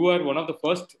 So you are one of the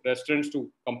first restaurants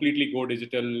to completely go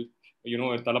digital,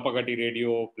 Thalappakatti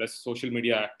radio plus social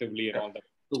media actively and all that.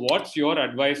 So what's your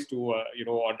advice to,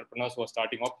 entrepreneurs who are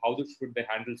starting off? How should they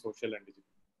handle social and digital?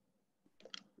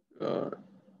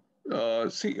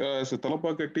 So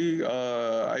Thalappakatti,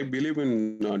 I believe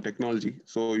in technology.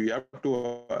 So you have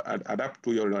to adapt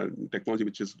to your technology,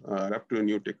 which is adapt to a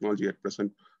new technology at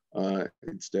present.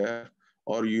 It's there,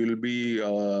 or you'll be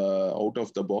out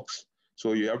of the box.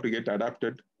 So you have to get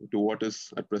adapted to what is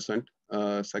at present.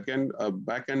 Second,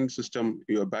 backend system.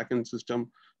 Your backend system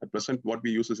at present, what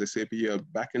we use is SAP. Your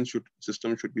backend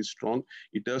system should be strong.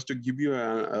 It has to give you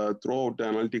throw out the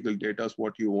analytical data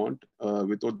what you want.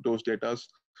 Without those data,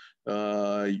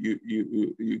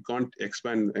 you can't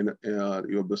expand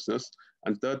your business.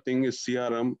 And third thing is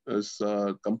CRM is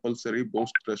compulsory.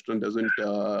 Most restaurant doesn't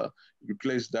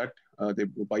utilize that. They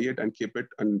buy it and keep it.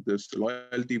 And this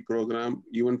loyalty program,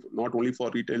 even not only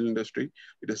for retail industry,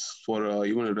 it is for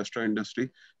even a restaurant industry.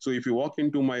 So if you walk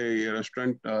into my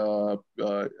restaurant,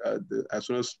 as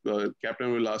soon as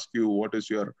captain will ask you what is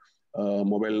your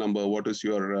mobile number, what is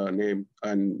your name,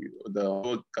 and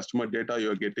the customer data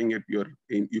you're getting it, you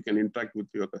can interact with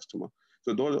your customer.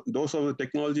 So those are the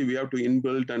technology we have to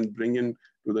inbuilt and bring in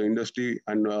to the industry.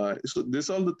 And so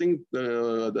this all the things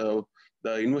the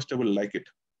investor will like it.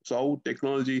 So how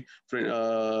technology freak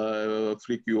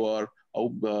you are,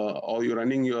 how you're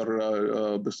running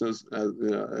your business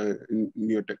in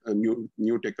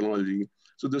new technology.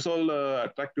 So this all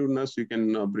attractiveness you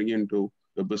can bring into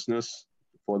the business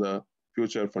for the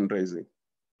future fundraising.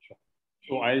 Sure.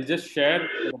 So I'll just share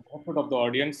for the benefit of the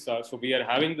audience. So we are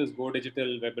having this Go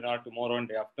Digital webinar tomorrow and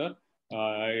day after.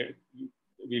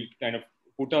 We'll kind of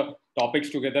put topics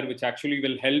together which actually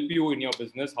will help you in your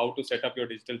business, how to set up your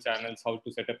digital channels, how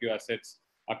to set up your assets,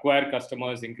 acquire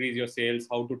customers, increase your sales,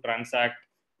 how to transact,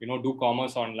 do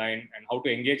commerce online, and how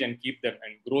to engage and keep them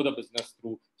and grow the business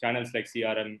through channels like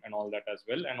CRM and all that as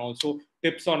well. And also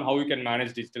tips on how you can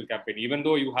manage digital campaign. Even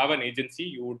though you have an agency,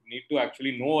 you would need to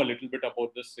actually know a little bit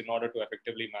about this in order to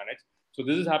effectively manage. So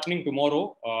this is happening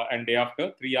tomorrow and day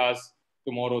after, 3 hours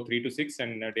tomorrow, 3 to 6,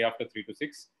 and day after 3 to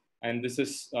 6. And this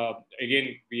is,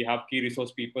 again, we have key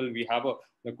resource people. We have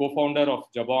the co-founder of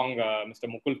Jabong, Mr.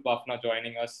 Mukul Bafna,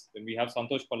 joining us. Then we have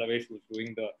Santosh Pallavesh, who's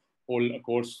doing the whole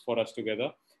course for us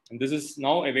together. And this is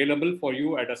now available for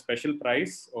you at a special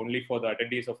price only for the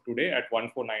attendees of today at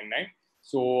 1499.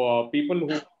 So people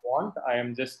who want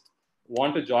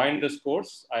to join this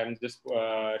course, I am just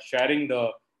sharing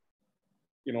the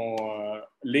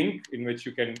link in which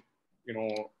you can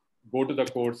go to the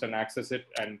course and access it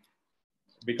and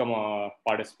become a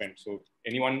participant. So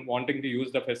anyone wanting to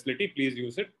use the facility, please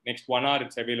use it. Next 1 hour,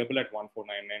 it's available at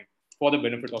 1499 for the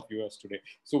benefit of viewers today.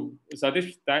 So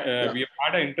Satish, we have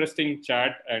had an interesting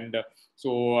chat, and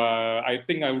so I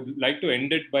think I would like to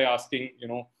end it by asking,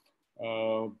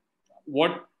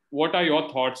 what are your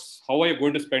thoughts? How are you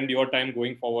going to spend your time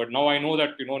going forward? Now I know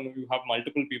that you have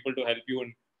multiple people to help you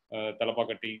in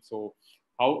Thalappakatti. So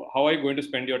how are you going to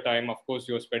spend your time? Of course,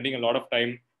 you're spending a lot of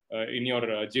time in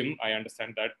your gym. I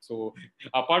understand that. So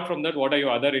apart from that, what are your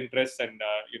other interests, and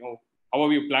how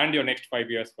have you planned your next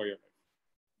 5 years for your life?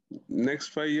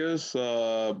 Next 5 years,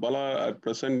 Bala, at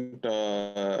present,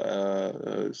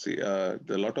 a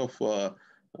lot of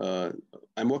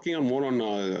I'm working on more on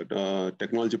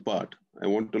technology part. I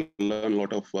want to learn a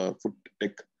lot of food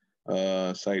tech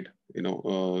side.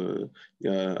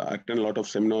 Attend a lot of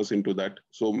seminars into that.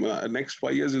 So next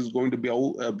 5 years is going to be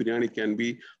how biryani can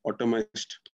be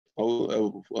automated,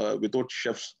 how without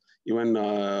chefs, even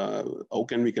how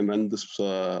we can run this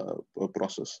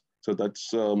process. So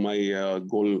that's my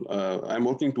goal. I'm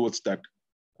working towards that.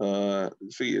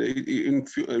 In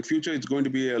future, it's going to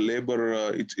be a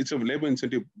labor. It's a labor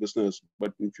incentive business,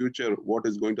 but in future, what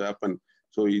is going to happen?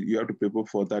 So you have to prepare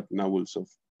for that now also.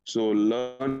 So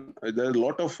learn. There are a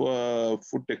lot of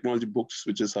food technology books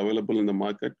which is available in the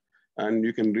market, and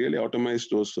you can really automate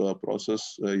those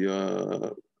process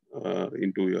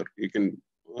into your. You can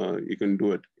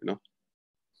do it.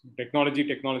 Technology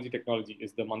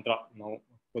is the mantra now.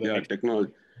 For the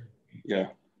technology.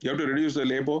 Yeah, you have to reduce the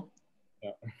labor.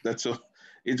 Yeah. That's so.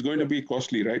 It's going to be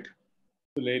costly, right?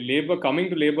 So coming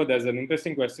to labor, there's an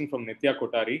interesting question from Nitya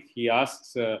Kotari. He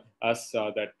asks us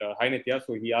that, hi Nitya.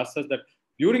 So he asks us that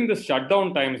during the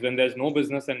shutdown times when there's no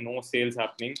business and no sales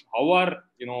happening, how are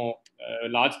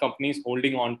large companies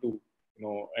holding on to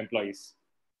employees?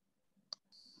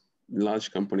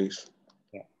 Large companies.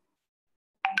 Yeah.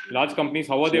 Large companies,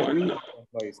 how are they holding on to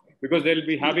employees? Because they'll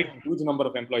be having a huge number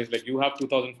of employees. Like you have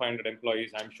 2,500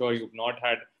 employees. I'm sure you've not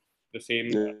had the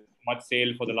same much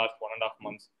sale for the last 1.5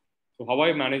 months. So how are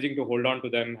you managing to hold on to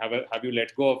them? Have you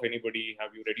let go of anybody?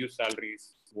 Have you reduced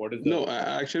salaries? What is No,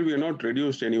 actually, we have not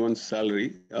reduced anyone's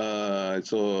salary.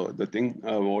 So the thing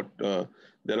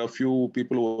there are few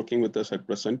people working with us at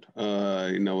present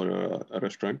in our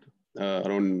restaurant.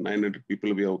 Around 900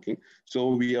 people we are working.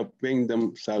 So we are paying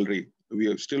them salary. We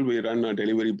run a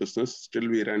delivery business. Still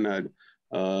we run a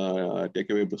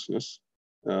takeaway business.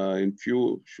 In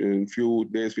few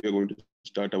days we are going to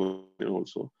start our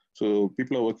also. So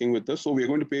people are working with us. So we are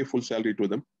going to pay full salary to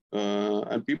them.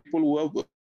 And people who have,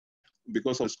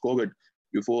 because of COVID,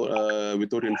 before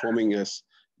without informing us,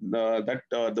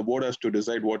 the board has to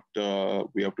decide what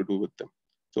we have to do with them.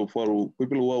 So for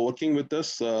people who are working with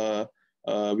us,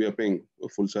 we are paying a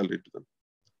full salary to them.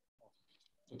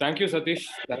 Thank you, Satish.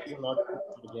 Thanks a lot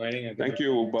for joining. Thank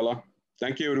you, Bala.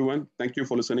 Thank you, everyone. Thank you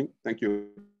for listening. Thank you.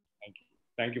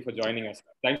 Thank you for joining us.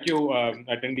 Thank you,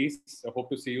 attendees. I hope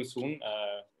to see you soon,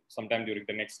 sometime during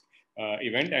the next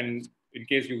event. And in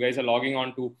case you guys are logging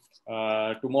on to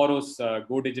tomorrow's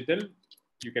Go Digital,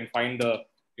 you can find the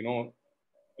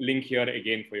link here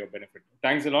again for your benefit.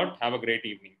 Thanks a lot. Have a great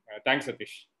evening. Thanks,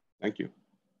 Satish. Thank you.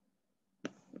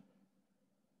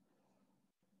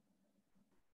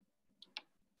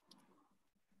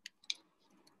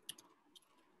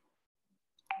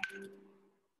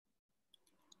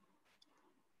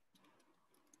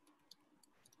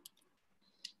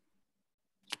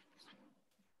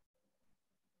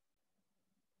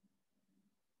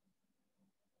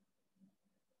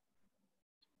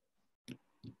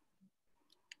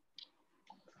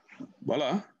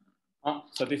 Bala?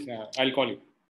 Satish, I'll call you.